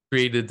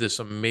created this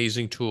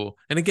amazing tool.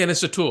 And again,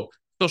 it's a tool.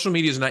 Social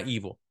media is not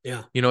evil.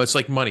 Yeah. It's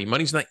like money.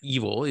 Money's not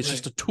evil. It's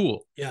just a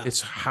tool. Yeah.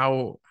 It's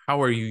how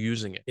are you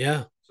using it?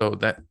 Yeah. So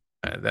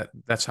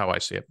that's how I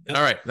see it. Yep.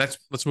 All right.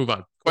 Let's move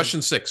on.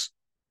 Question 6.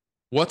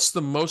 What's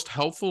the most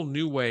helpful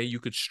new way you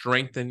could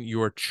strengthen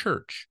your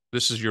church?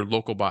 This is your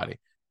local body.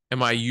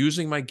 Am I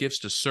using my gifts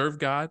to serve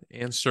God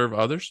and serve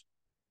others?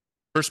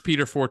 1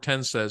 Peter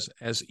 4:10 says,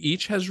 as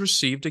each has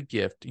received a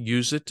gift,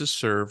 use it to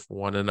serve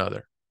one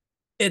another.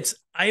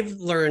 I've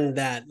learned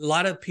that a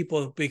lot of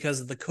people, because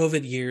of the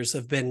COVID years,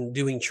 have been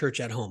doing church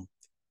at home,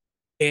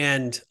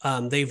 and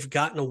they've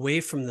gotten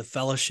away from the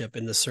fellowship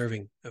and the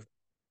serving.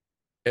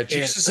 Yeah,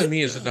 Jesus and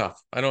me is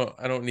enough. I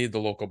don't need the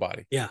local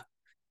body. Yeah.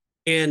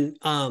 And,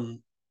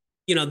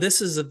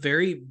 this is a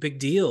very big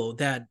deal,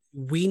 that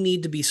we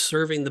need to be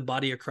serving the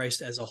body of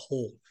Christ as a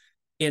whole.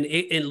 And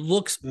it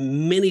looks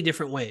many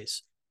different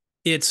ways.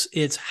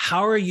 It's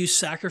how are you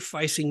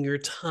sacrificing your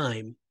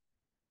time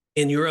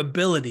and your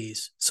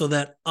abilities so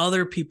that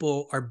other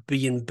people are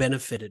being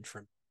benefited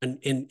from,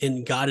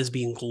 and God is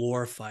being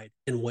glorified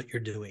in what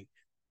you're doing.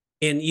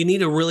 And you need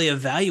to really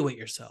evaluate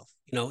yourself.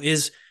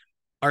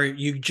 Are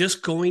you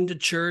just going to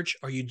church?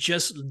 Are you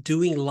just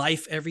doing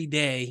life every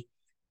day?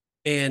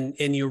 And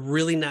you're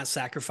really not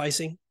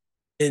sacrificing,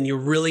 and you're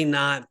really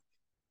not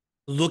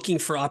looking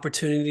for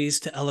opportunities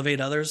to elevate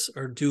others,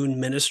 or doing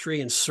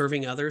ministry and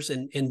serving others,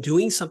 and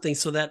doing something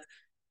so that,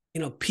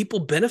 people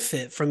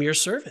benefit from your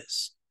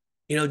service.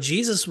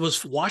 Jesus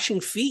was washing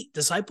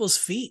disciples'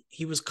 feet.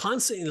 He was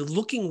constantly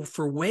looking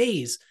for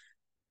ways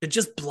to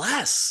just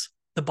bless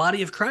the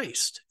body of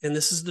Christ. And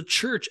this is the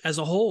church as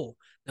a whole,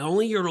 not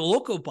only your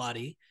local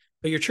body,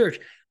 but your church.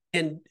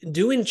 And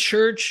doing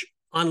church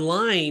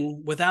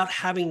online without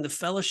having the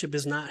fellowship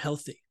is not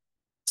healthy.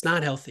 It's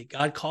not healthy.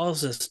 God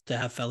calls us to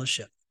have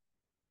fellowship.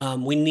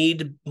 We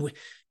need to,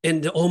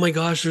 and oh my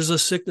gosh,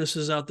 there's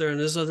sicknesses out there,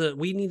 and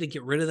we need to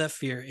get rid of that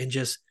fear and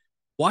just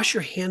wash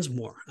your hands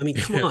more. I mean,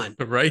 come on,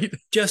 right?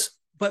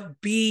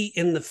 But be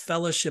in the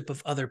fellowship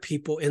of other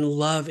people and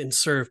love and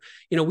serve.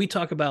 We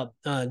talk about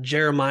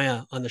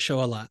Jeremiah on the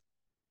show a lot,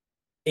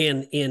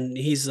 and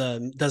he's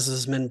does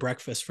his men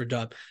breakfast with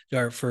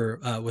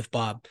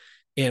Bob,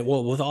 and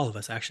with all of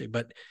us actually,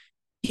 but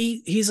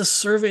he's a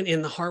servant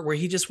in the heart, where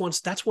he just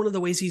wants, that's one of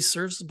the ways he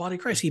serves the body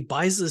of Christ. He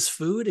buys this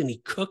food and he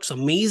cooks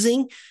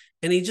amazing,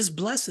 and he just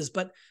blesses.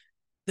 But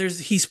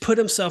he's put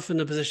himself in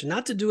a position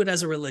not to do it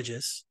as a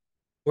religious.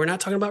 We're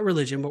not talking about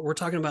religion, but we're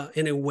talking about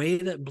in a way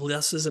that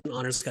blesses and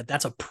honors God.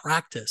 That's a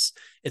practice.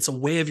 It's a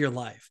way of your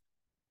life.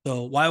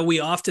 So while we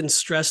often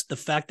stress the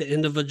fact that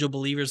individual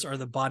believers are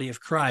the body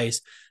of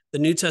Christ, the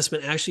New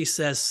Testament actually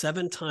says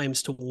 7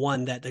 times to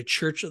 1 that the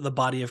church of the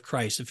body of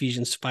Christ,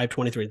 Ephesians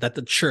 5:23, that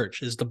the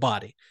church is the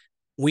body.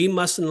 We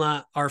must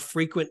not our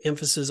frequent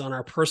emphasis on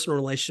our personal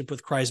relationship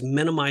with Christ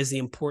minimize the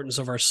importance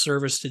of our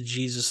service to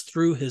Jesus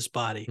through his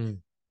body.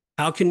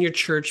 How can your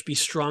church be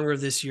stronger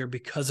this year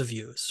because of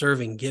you?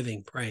 Serving,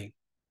 giving, praying.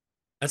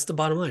 That's the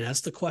bottom line.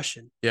 That's the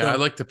question. Yeah, I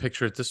like to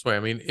picture it this way. I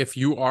mean, if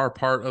you are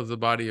part of the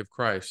body of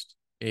Christ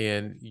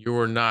and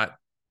you're not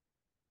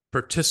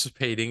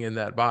participating in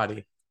that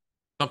body,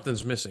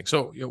 something's missing.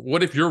 So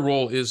what if your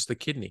role is the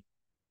kidney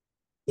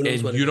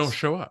and you don't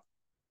show up,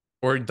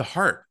 or the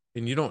heart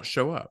and you don't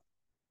show up?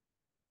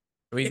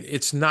 I mean,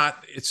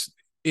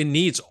 it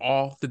needs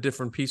all the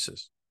different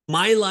pieces.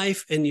 My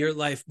life and your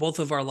life, both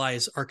of our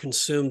lives, are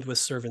consumed with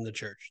serving the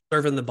church,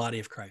 serving the body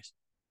of Christ.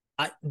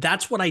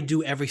 That's what I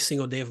do every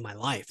single day of my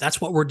life.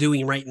 That's what we're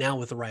doing right now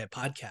with the Riot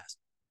podcast.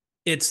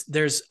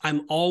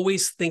 I'm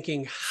always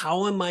thinking,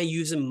 how am I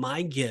using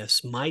my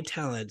gifts, my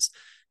talents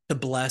to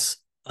bless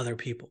other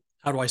people?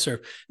 How do I serve?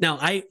 Now,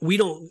 we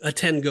don't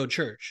attend Go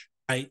Church,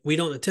 right? We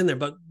don't attend there,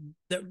 but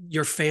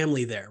your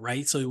family there,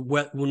 right? So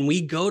when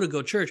we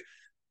go church,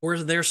 we're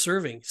there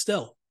serving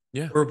still.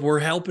 Yeah. We're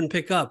helping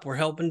pick up. We're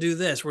helping do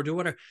this. We're doing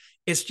whatever.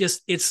 It's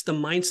the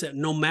mindset.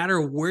 No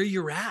matter where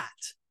you're at,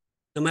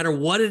 no matter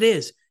what it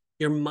is,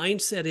 your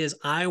mindset is,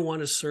 I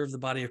want to serve the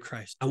body of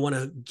Christ. I want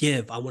to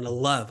give. I want to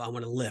love. I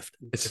want to lift.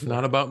 It's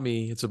not about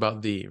me. It's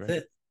about thee, right?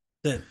 That's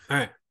it. All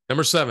right.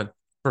 Number 7.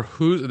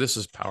 This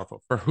is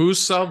powerful. For whose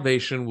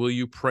salvation will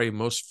you pray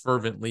most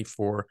fervently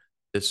for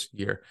this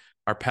year?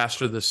 Our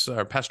pastor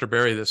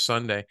Barry this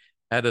Sunday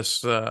had us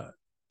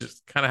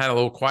just kind of had a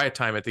little quiet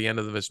time at the end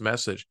of this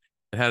message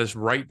and had us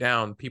write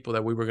down people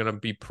that we were going to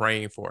be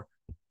praying for,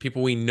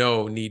 people we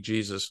know need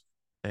Jesus,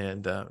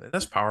 and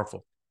that's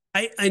powerful.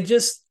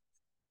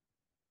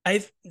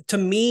 To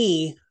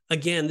me,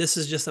 again, this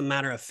is just a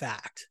matter of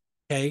fact.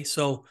 Okay,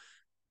 so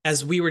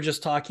as we were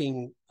just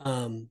talking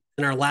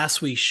in our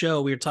last week's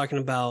show, we were talking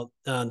about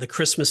the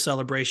Christmas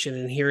celebration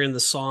and hearing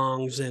the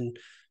songs, and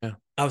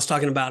I was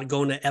talking about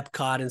going to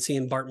Epcot and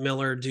seeing Bart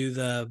Miller do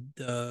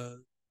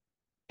the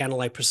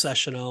candlelight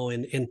processional,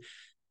 and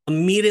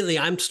immediately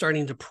I'm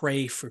starting to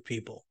pray for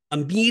people.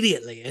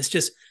 Immediately, it's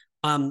just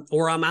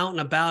or I'm out and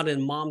about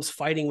and mom's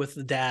fighting with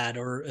the dad,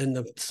 and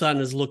the son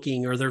is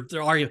looking, or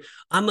they're arguing.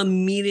 I'm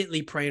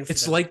immediately praying for them.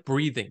 It's like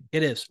breathing.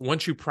 It is.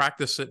 Once you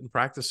practice it,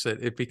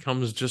 it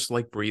becomes just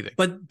like breathing.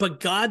 But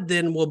God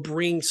then will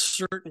bring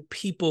certain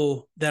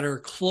people that are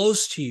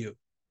close to you,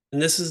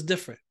 and this is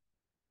different,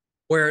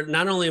 where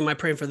not only am I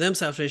praying for them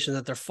salvation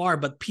that they're far,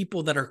 but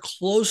people that are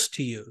close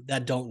to you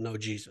that don't know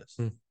Jesus.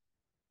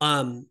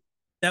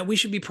 that we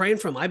should be praying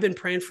from. I've been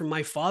praying for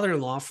my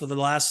father-in-law for the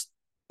last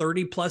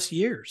 30 plus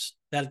years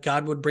that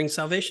God would bring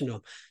salvation to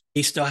him.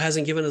 He still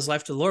hasn't given his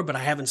life to the Lord, but I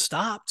haven't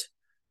stopped.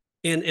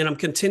 And I'm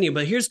continuing.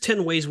 But here's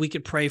 10 ways we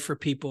could pray for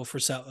people for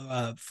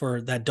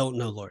that don't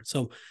know Lord.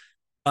 So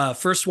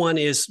first one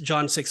is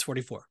John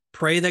 6:44.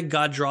 Pray that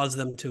God draws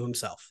them to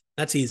himself.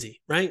 That's easy,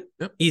 right?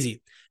 Yep.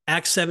 Easy.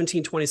 Acts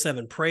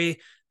 17:27. Pray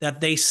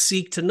that they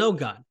seek to know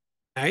God.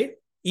 All right?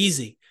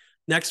 Easy.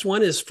 Next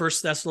one is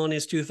 1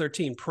 Thessalonians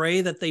 2:13.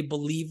 Pray that they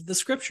believe the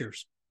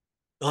scriptures.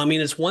 I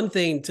mean, it's one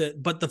thing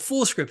but the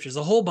full scriptures,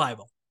 the whole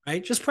Bible,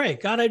 right? Just pray.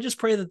 God, I just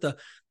pray that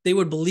they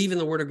would believe in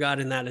the word of God,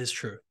 and that is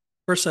true.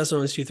 1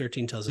 Thessalonians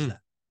 2:13 tells us that,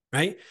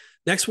 right?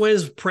 Next one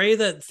is pray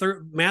that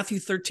Matthew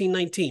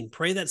 13:19.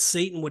 Pray that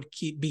Satan would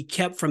be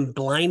kept from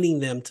blinding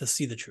them to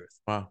see the truth.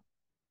 Wow.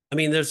 I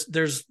mean,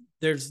 there's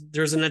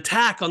an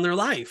attack on their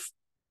life.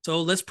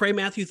 So let's pray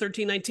Matthew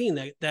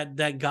 13:19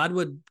 that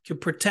God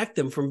could protect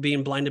them from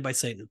being blinded by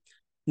Satan.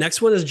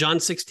 Next one is John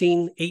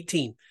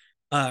 16:18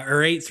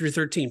 or 8 through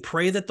 13.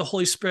 Pray that the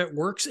Holy Spirit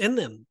works in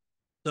them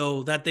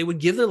so that they would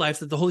give their life,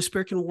 that the Holy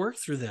Spirit can work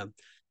through them.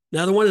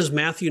 Another one is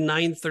Matthew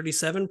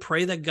 9:37.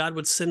 Pray that God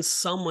would send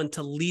someone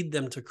to lead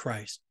them to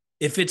Christ.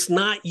 If it's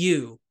not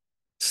you,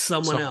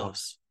 someone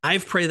else.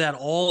 I've prayed that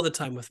all the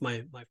time with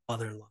my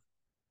father-in-law.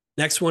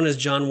 Next one is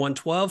John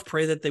 1:12.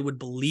 Pray that they would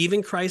believe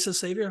in Christ as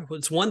Savior.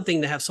 It's one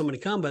thing to have somebody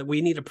come, but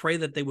we need to pray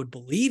that they would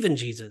believe in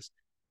Jesus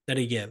that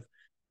he gave.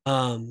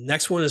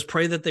 Next one is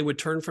pray that they would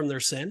turn from their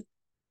sin.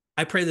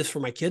 I pray this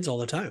for my kids all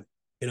the time.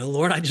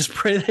 Lord, I just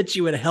pray that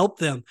you would help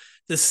them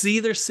to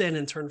see their sin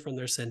and turn from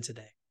their sin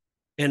today.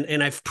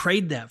 And I've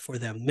prayed that for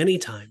them many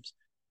times.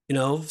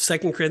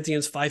 2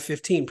 Corinthians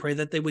 5:15, pray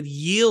that they would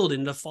yield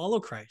and to follow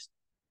Christ.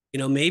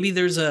 Maybe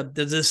there's the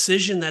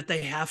decision that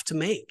they have to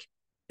make,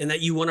 and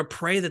that you want to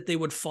pray that they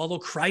would follow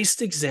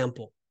Christ's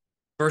example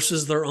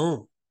versus their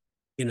own.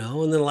 And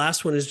then the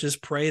last one is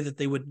just pray that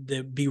they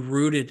would be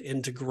rooted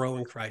and to grow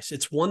in Christ.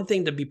 It's one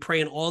thing to be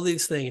praying all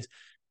these things,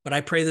 but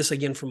I pray this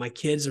again for my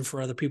kids and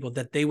for other people,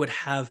 that they would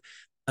have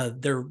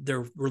their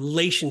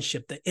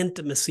relationship, the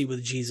intimacy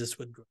with Jesus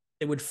would grow.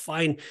 They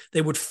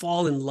would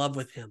fall in love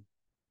with him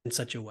in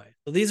such a way.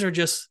 So these are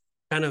just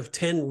kind of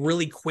 10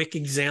 really quick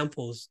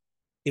examples.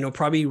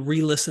 Probably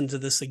re-listen to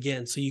this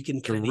again so you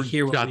can kind of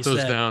hear what we said. Jot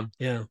those down.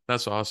 Yeah.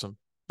 That's awesome.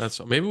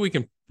 Maybe we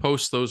can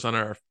post those on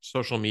our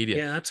social media.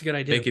 Yeah, that's a good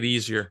idea. Make it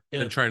easier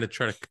than trying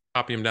to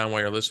copy them down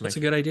while you're listening. That's a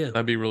good idea.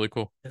 That'd be really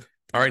cool. Yeah.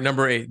 All right,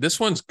 number 8. This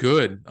one's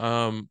good.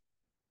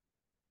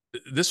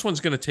 This one's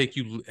going to take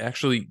you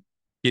actually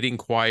getting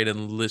quiet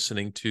and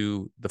listening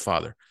to the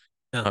Father.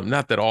 Yeah.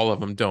 Not that all of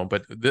them don't,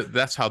 but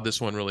that's how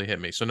this one really hit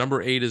me. So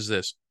number 8 is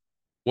this.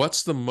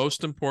 What's the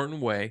most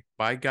important way,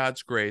 by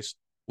God's grace,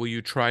 will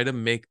you try to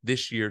make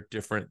this year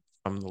different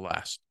from the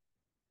last?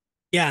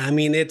 Yeah, I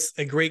mean, it's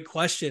a great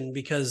question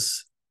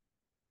because,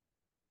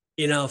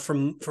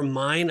 from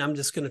mine, I'm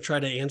just going to try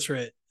to answer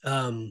it.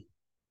 And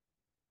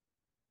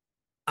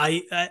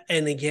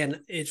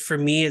again, for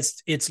me,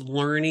 it's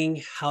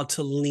learning how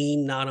to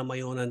lean not on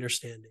my own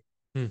understanding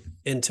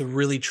and to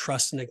really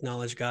trust and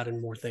acknowledge God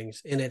in more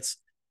things. And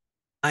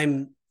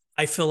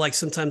I feel like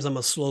sometimes I'm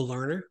a slow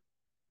learner.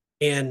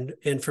 And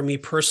for me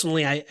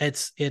personally,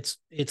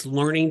 it's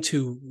learning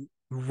to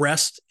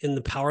rest in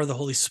the power of the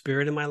Holy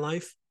Spirit in my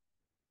life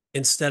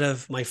instead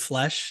of my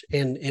flesh,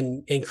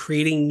 and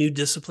creating new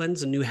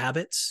disciplines and new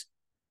habits.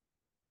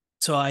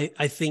 So I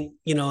think,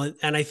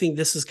 and I think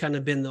this has kind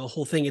of been the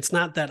whole thing. It's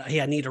not that,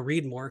 hey, I need to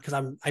read more,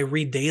 because I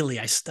read daily.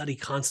 I study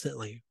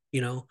constantly,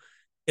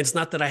 It's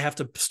not that I have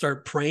to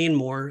start praying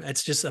more.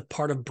 It's just a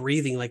part of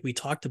breathing, like we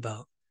talked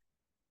about.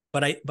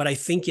 But I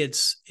think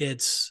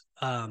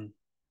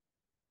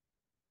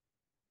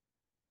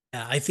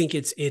I think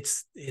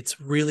it's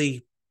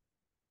really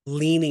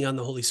leaning on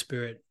the Holy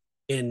Spirit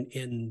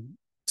in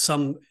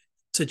some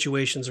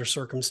situations or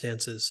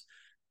circumstances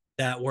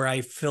where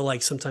I feel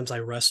like sometimes I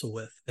wrestle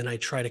with and I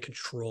try to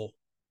control.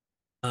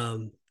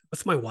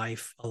 With my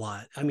wife a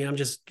lot. I mean, I'm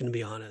just going to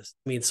be honest.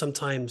 I mean,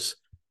 sometimes,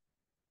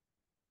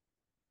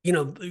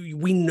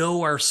 we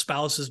know our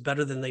spouses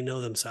better than they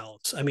know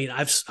themselves. I mean,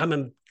 I'm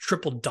a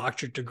triple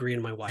doctorate degree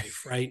in my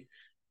wife, right?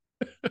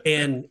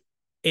 And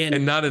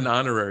not an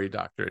honorary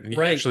doctorate. And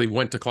you actually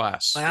went to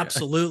class.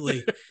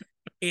 Absolutely.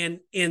 And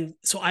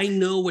so I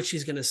know what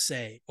she's going to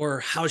say or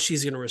how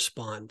she's going to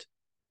respond.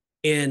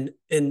 And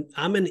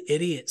I'm an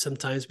idiot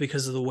sometimes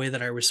because of the way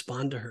that I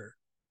respond to her.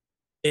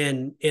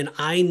 And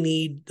I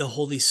need the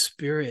Holy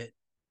Spirit,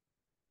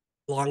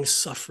 long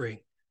suffering.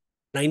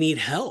 And I need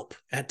help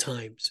at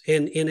times.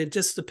 And it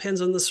just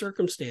depends on the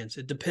circumstance.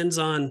 It depends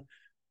on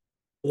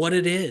what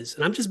it is.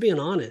 And I'm just being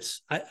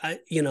honest.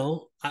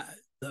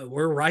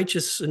 We're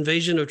righteous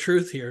invasion of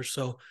truth here.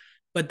 So,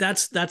 but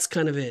that's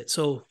kind of it.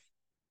 So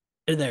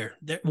there,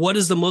 what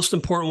is the most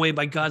important way,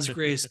 by God's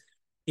grace,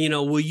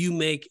 will you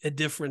make a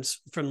difference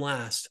from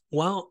last?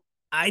 Well,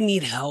 I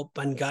need help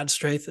on God's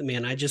strength. And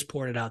man, I just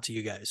poured it out to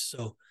you guys.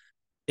 So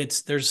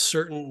there's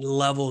certain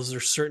levels,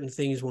 there's certain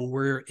things when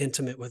we're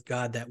intimate with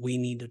God that we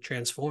need to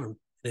transform.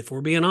 And if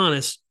we're being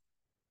honest,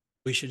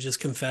 We should just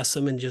confess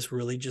them and just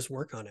really just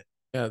work on it.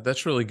 Yeah,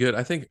 that's really good.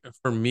 I think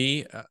for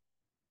me,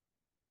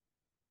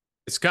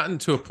 it's gotten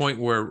to a point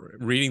where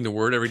reading the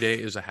word every day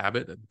is a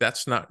habit.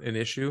 That's not an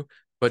issue,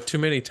 but too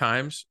many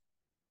times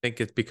I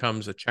think it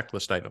becomes a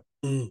checklist item.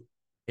 Mm.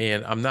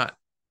 And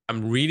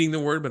I'm reading the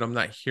word, but I'm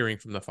not hearing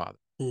from the Father.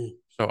 Mm.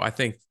 So I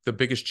think the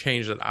biggest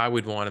change that I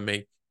would want to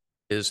make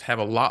is have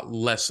a lot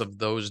less of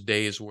those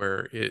days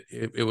where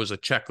it was a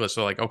checklist.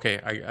 So like, okay,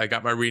 I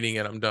got my reading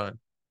and I'm done.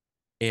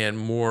 And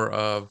more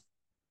of,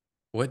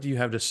 what do you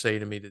have to say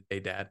to me today,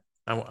 Dad?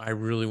 I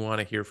really want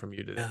to hear from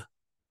you today. Yeah.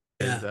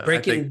 And,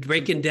 Yeah.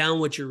 Breaking down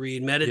what you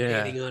read,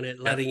 meditating on it,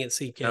 letting it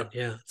sink in.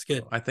 Yeah. It's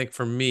good. I think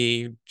for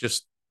me,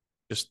 just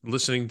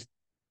listening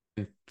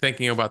and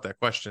thinking about that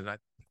question,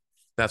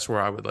 that's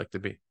where I would like to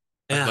be.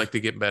 Yeah. I'd like to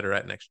get better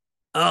at next.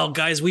 Oh,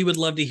 guys, we would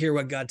love to hear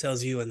what God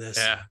tells you in this.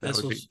 Yeah, that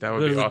would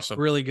really, be awesome.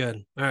 Really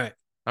good. All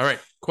right.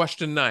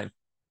 Question 9.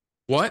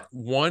 What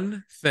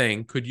one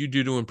thing could you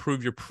do to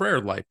improve your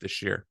prayer life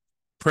this year?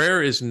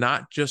 Prayer is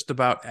not just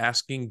about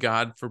asking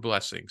God for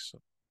blessings,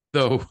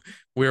 though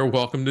we are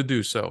welcome to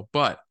do so,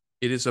 but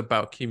it is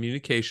about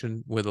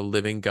communication with a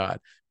living God.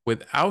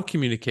 Without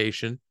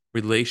communication,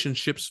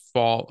 relationships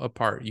fall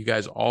apart. You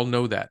guys all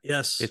know that.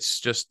 Yes. It's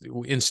just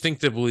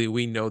instinctively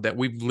we know that.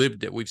 We've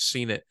lived it. We've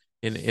seen it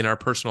in our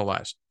personal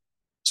lives.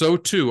 So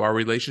too, our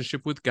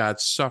relationship with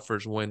God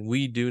suffers when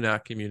we do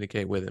not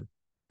communicate with him.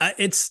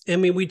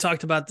 We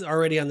talked about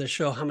already on the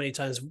show how many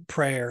times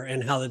prayer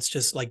and how it's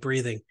just like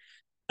breathing.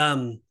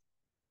 But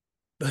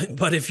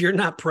if you're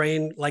not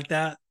praying like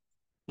that,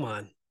 come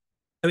on.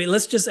 I mean,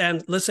 let's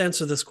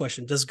answer this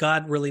question. Does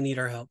God really need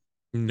our help?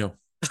 No.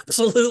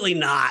 Absolutely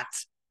not.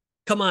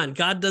 Come on.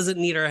 God doesn't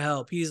need our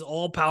help. He's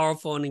all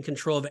powerful and in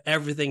control of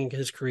everything in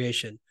his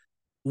creation.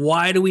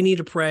 Why do we need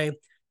to pray?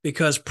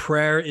 Because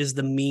prayer is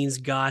the means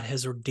God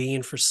has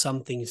ordained for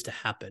some things to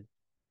happen.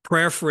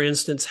 Prayer, for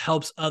instance,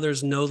 helps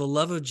others know the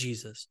love of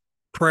Jesus.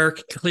 Prayer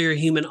can clear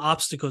human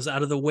obstacles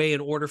out of the way in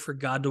order for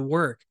God to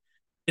work.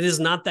 It is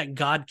not that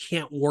God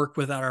can't work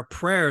without our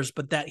prayers,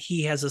 but that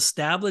he has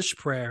established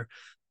prayer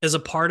as a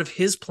part of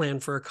his plan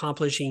for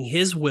accomplishing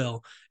his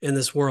will in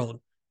this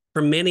world.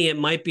 For many, it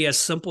might be as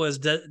simple as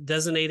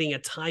designating a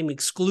time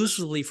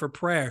exclusively for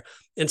prayer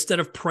instead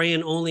of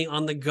praying only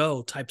on the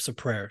go types of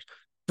prayers.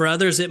 For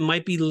others, it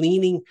might be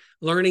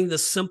learning the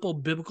simple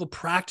biblical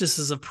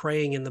practices of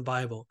praying in the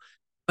Bible.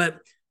 But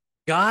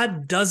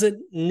God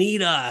doesn't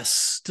need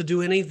us to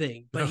do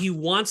anything, but he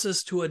wants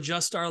us to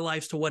adjust our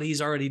lives to what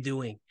he's already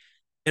doing.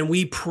 And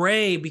we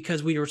pray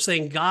because we were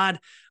saying, God,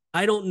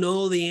 I don't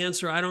know the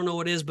answer. I don't know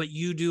what it is, but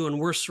you do. And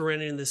we're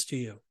surrendering this to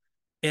you.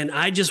 And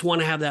I just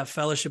want to have that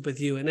fellowship with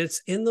you. And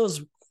it's in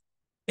those,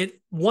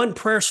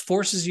 prayer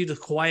forces you to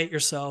quiet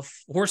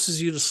yourself,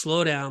 forces you to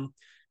slow down.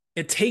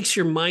 It takes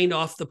your mind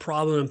off the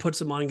problem and puts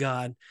them on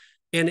God.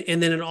 And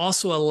then it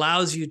also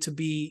allows you to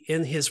be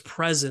in his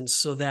presence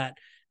so that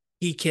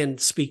he can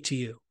speak to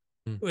you.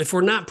 If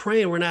we're not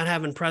praying, we're not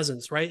having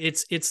presence, right?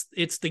 It's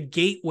the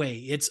gateway.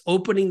 It's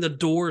opening the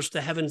doors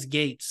to heaven's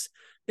gates.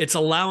 It's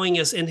allowing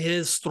us in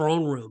his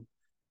throne room.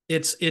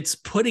 It's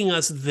putting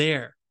us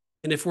there.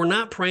 And if we're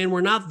not praying,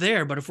 we're not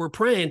there. But if we're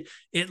praying,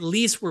 at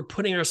least we're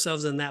putting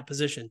ourselves in that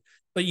position.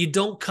 But you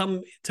don't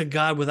come to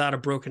God without a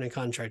broken and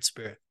contrite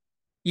spirit.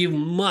 You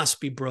must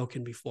be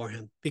broken before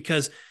him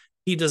because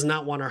he does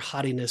not want our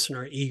haughtiness and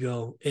our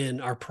ego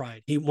and our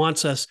pride. He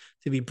wants us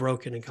to be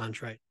broken and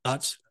contrite.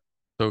 Thoughts?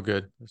 So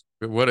good.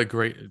 What a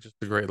great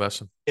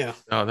lesson. Yeah.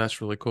 Oh,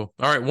 that's really cool.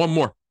 All right. One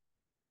more.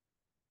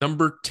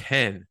 Number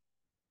 10.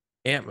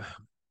 Am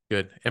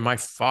I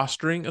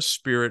fostering a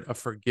spirit of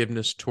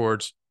forgiveness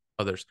towards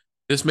others?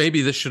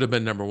 This should have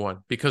been number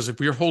 1, because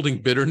if you're holding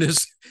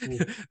bitterness,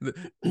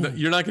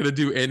 you're not going to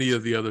do any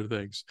of the other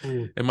things.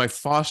 Am I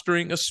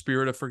fostering a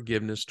spirit of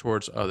forgiveness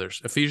towards others?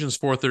 Ephesians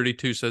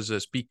 4:32 says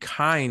this: be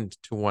kind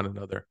to one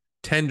another,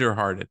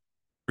 tenderhearted,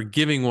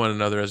 forgiving one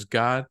another as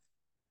God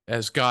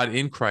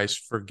in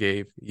Christ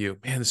forgave you.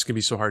 Man, this can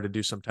be so hard to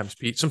do sometimes,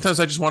 Pete. Sometimes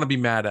I just want to be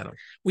mad at them.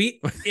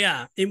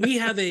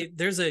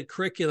 There's a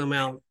curriculum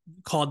out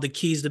called The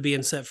Keys to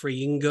Being Set Free.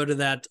 You can go to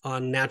that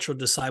on Natural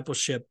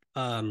Discipleship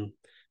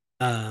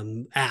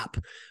app.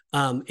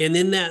 And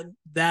in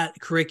that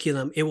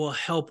curriculum, it will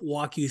help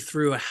walk you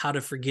through how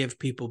to forgive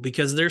people,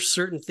 because there's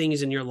certain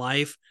things in your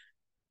life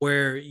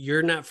where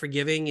you're not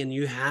forgiving and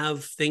you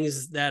have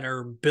things that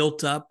are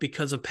built up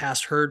because of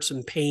past hurts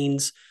and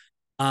pains.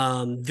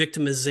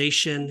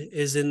 Victimization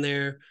is in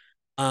there.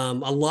 A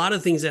lot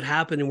of things that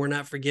happen and we're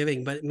not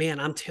forgiving, but man,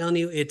 I'm telling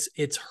you,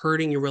 it's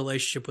hurting your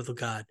relationship with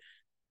God.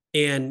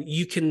 And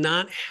you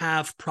cannot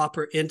have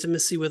proper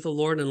intimacy with the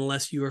Lord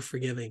unless you are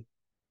forgiving.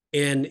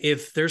 And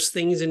if there's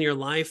things in your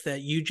life that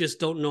you just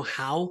don't know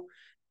how,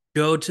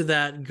 go to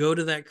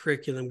that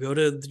curriculum, go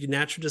to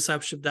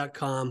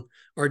naturaldiscipleship.com,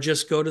 or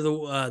just go to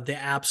the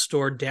app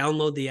store,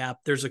 download the app.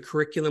 There's a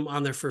curriculum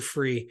on there for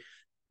free.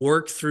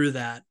 Work through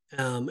that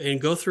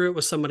and go through it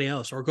with somebody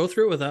else, or go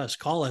through it with us.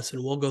 Call us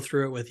and we'll go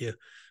through it with you.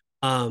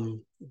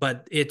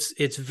 But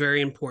it's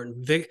very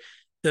important.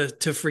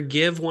 To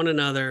forgive one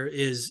another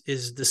is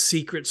the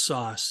secret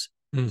sauce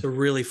to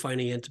really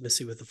finding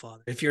intimacy with the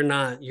Father. If you're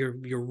not,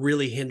 you're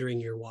really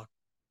hindering your walk.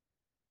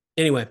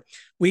 Anyway,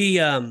 we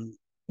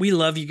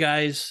love you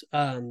guys.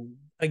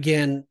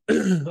 Again,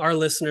 our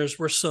listeners,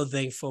 we're so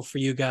thankful for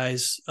you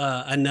guys.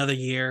 Another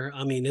year.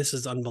 I mean, this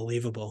is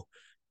unbelievable.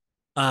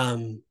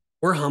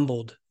 We're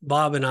humbled.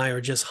 Bob and I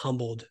are just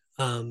humbled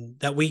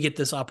that we get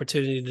this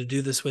opportunity to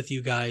do this with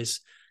you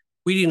guys.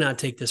 We do not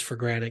take this for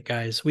granted,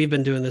 guys. We've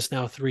been doing this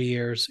now 3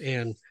 years,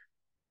 and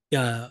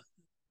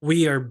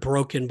we are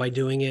broken by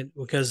doing it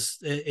because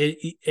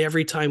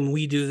every time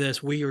we do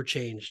this, we are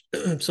changed.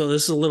 So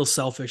this is a little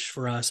selfish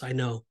for us, I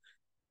know.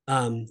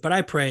 But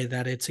I pray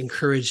that it's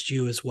encouraged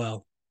you as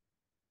well.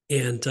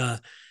 And, sorry,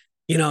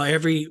 I'm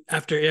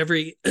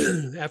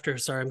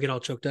getting all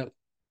choked up.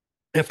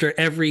 After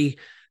every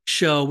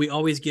show, we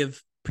always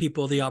give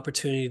people the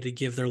opportunity to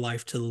give their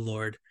life to the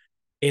Lord.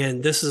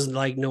 And this is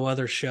like no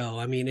other show.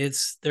 I mean,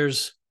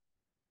 there's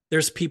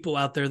people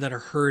out there that are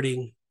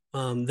hurting,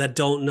 that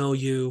don't know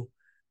you,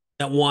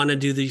 that want to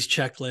do these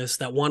checklists,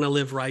 that want to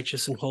live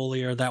righteous and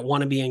holy, or that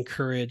want to be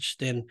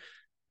encouraged,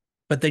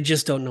 but they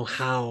just don't know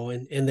how,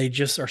 and they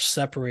just are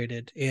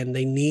separated, and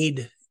they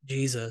need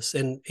Jesus.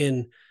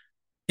 And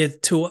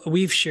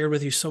we've shared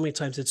with you so many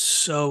times, it's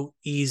so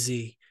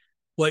easy.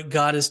 What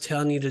God is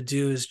telling you to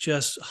do is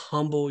just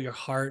humble your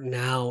heart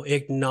now.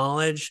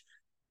 Acknowledge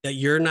that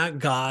you're not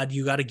God.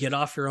 You got to get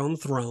off your own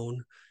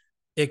throne.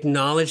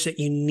 Acknowledge that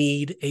you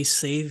need a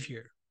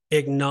savior.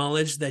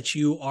 Acknowledge that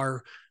you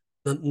are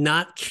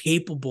not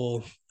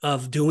capable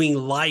of doing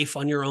life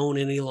on your own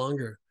any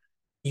longer.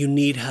 You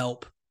need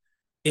help.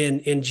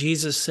 And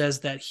Jesus says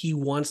that he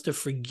wants to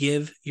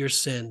forgive your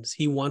sins.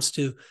 He wants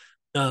to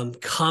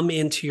come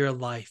into your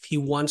life. He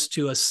wants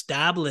to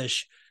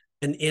establish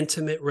an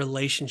intimate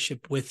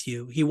relationship with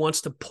you. He wants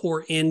to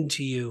pour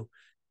into you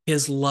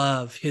his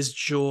love, his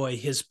joy,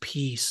 his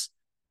peace,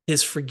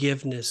 his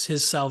forgiveness,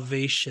 his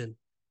salvation.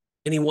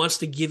 And he wants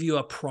to give you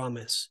a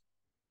promise.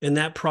 And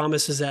that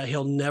promise is that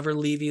he'll never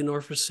leave you nor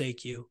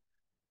forsake you,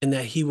 and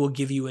that he will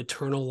give you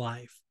eternal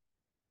life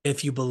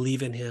if you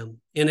believe in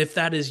him. And if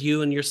that is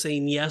you and you're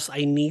saying, yes,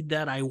 I need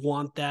that, I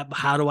want that, but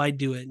how do I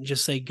do it? And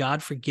just say,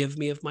 God, forgive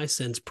me of my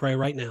sins. Pray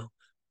right now.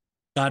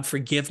 God,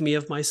 forgive me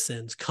of my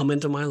sins. Come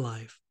into my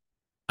life.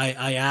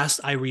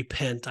 I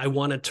repent. I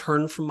want to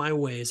turn from my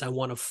ways. I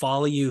want to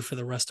follow you for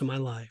the rest of my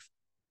life.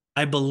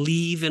 I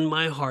believe in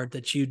my heart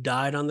that you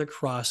died on the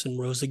cross and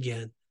rose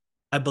again.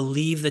 I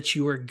believe that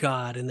you are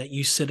God and that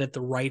you sit at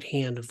the right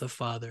hand of the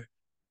Father.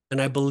 And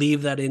I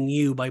believe that in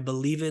you, by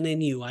believing in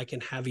you, I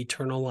can have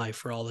eternal life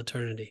for all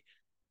eternity,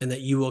 and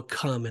that you will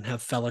come and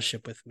have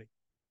fellowship with me.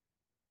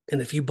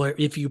 And if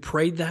you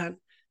prayed that,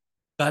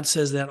 God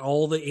says that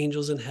all the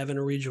angels in heaven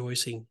are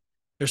rejoicing.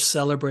 They're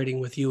celebrating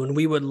with you, and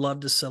we would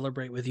love to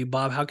celebrate with you.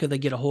 Bob, how could they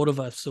get a hold of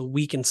us so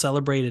we can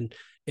celebrate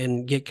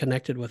and get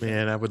connected with them?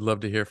 Man, I would love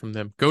to hear from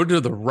them. Go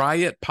to the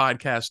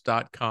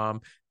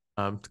riotpodcast.com,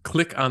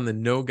 click on the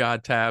Know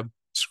God tab,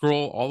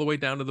 scroll all the way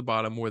down to the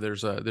bottom where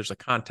there's a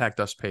contact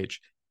us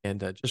page, and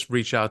just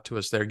reach out to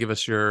us there. Give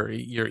us your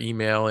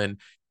email and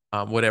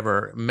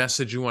whatever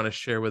message you want to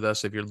share with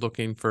us. If you're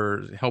looking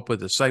for help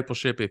with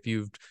discipleship, if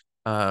you've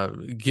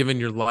given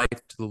your life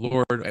to the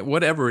Lord,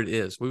 whatever it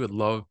is, we would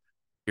love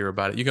hear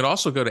about it. You can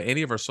also go to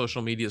any of our social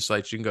media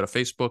sites. You can go to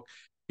Facebook,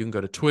 you can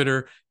go to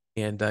Twitter,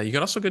 and you can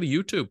also go to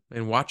YouTube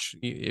and watch.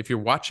 If you're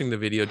watching the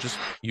video, just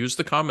use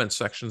the comment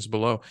sections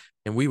below,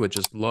 and we would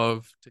just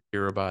love to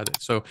hear about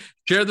it. So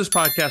share this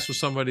podcast with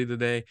somebody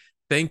today.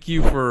 Thank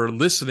you for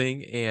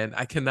listening, and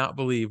I cannot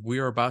believe we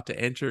are about to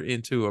enter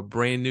into a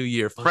brand new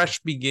year,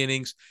 fresh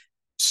beginnings,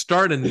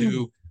 start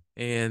anew,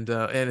 and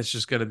it's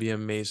just going to be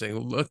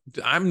amazing.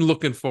 I'm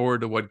looking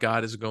forward to what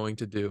God is going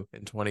to do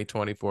in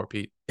 2024,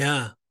 Pete.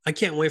 Yeah. I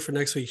can't wait for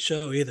next week's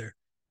show either.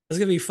 It's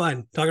going to be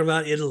fun talking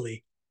about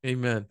Italy.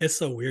 Amen. It's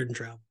so weird in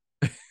travel.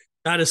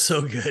 God is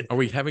so good. Are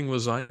we having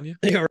lasagna?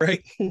 Yeah,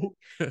 right.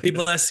 Be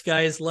blessed,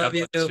 guys. Love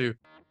you.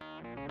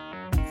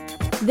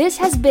 This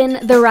has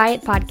been the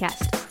Riot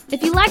Podcast.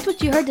 If you liked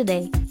what you heard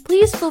today,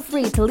 please feel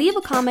free to leave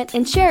a comment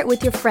and share it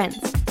with your friends.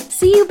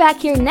 See you back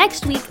here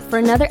next week for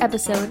another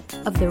episode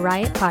of the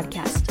Riot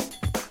Podcast.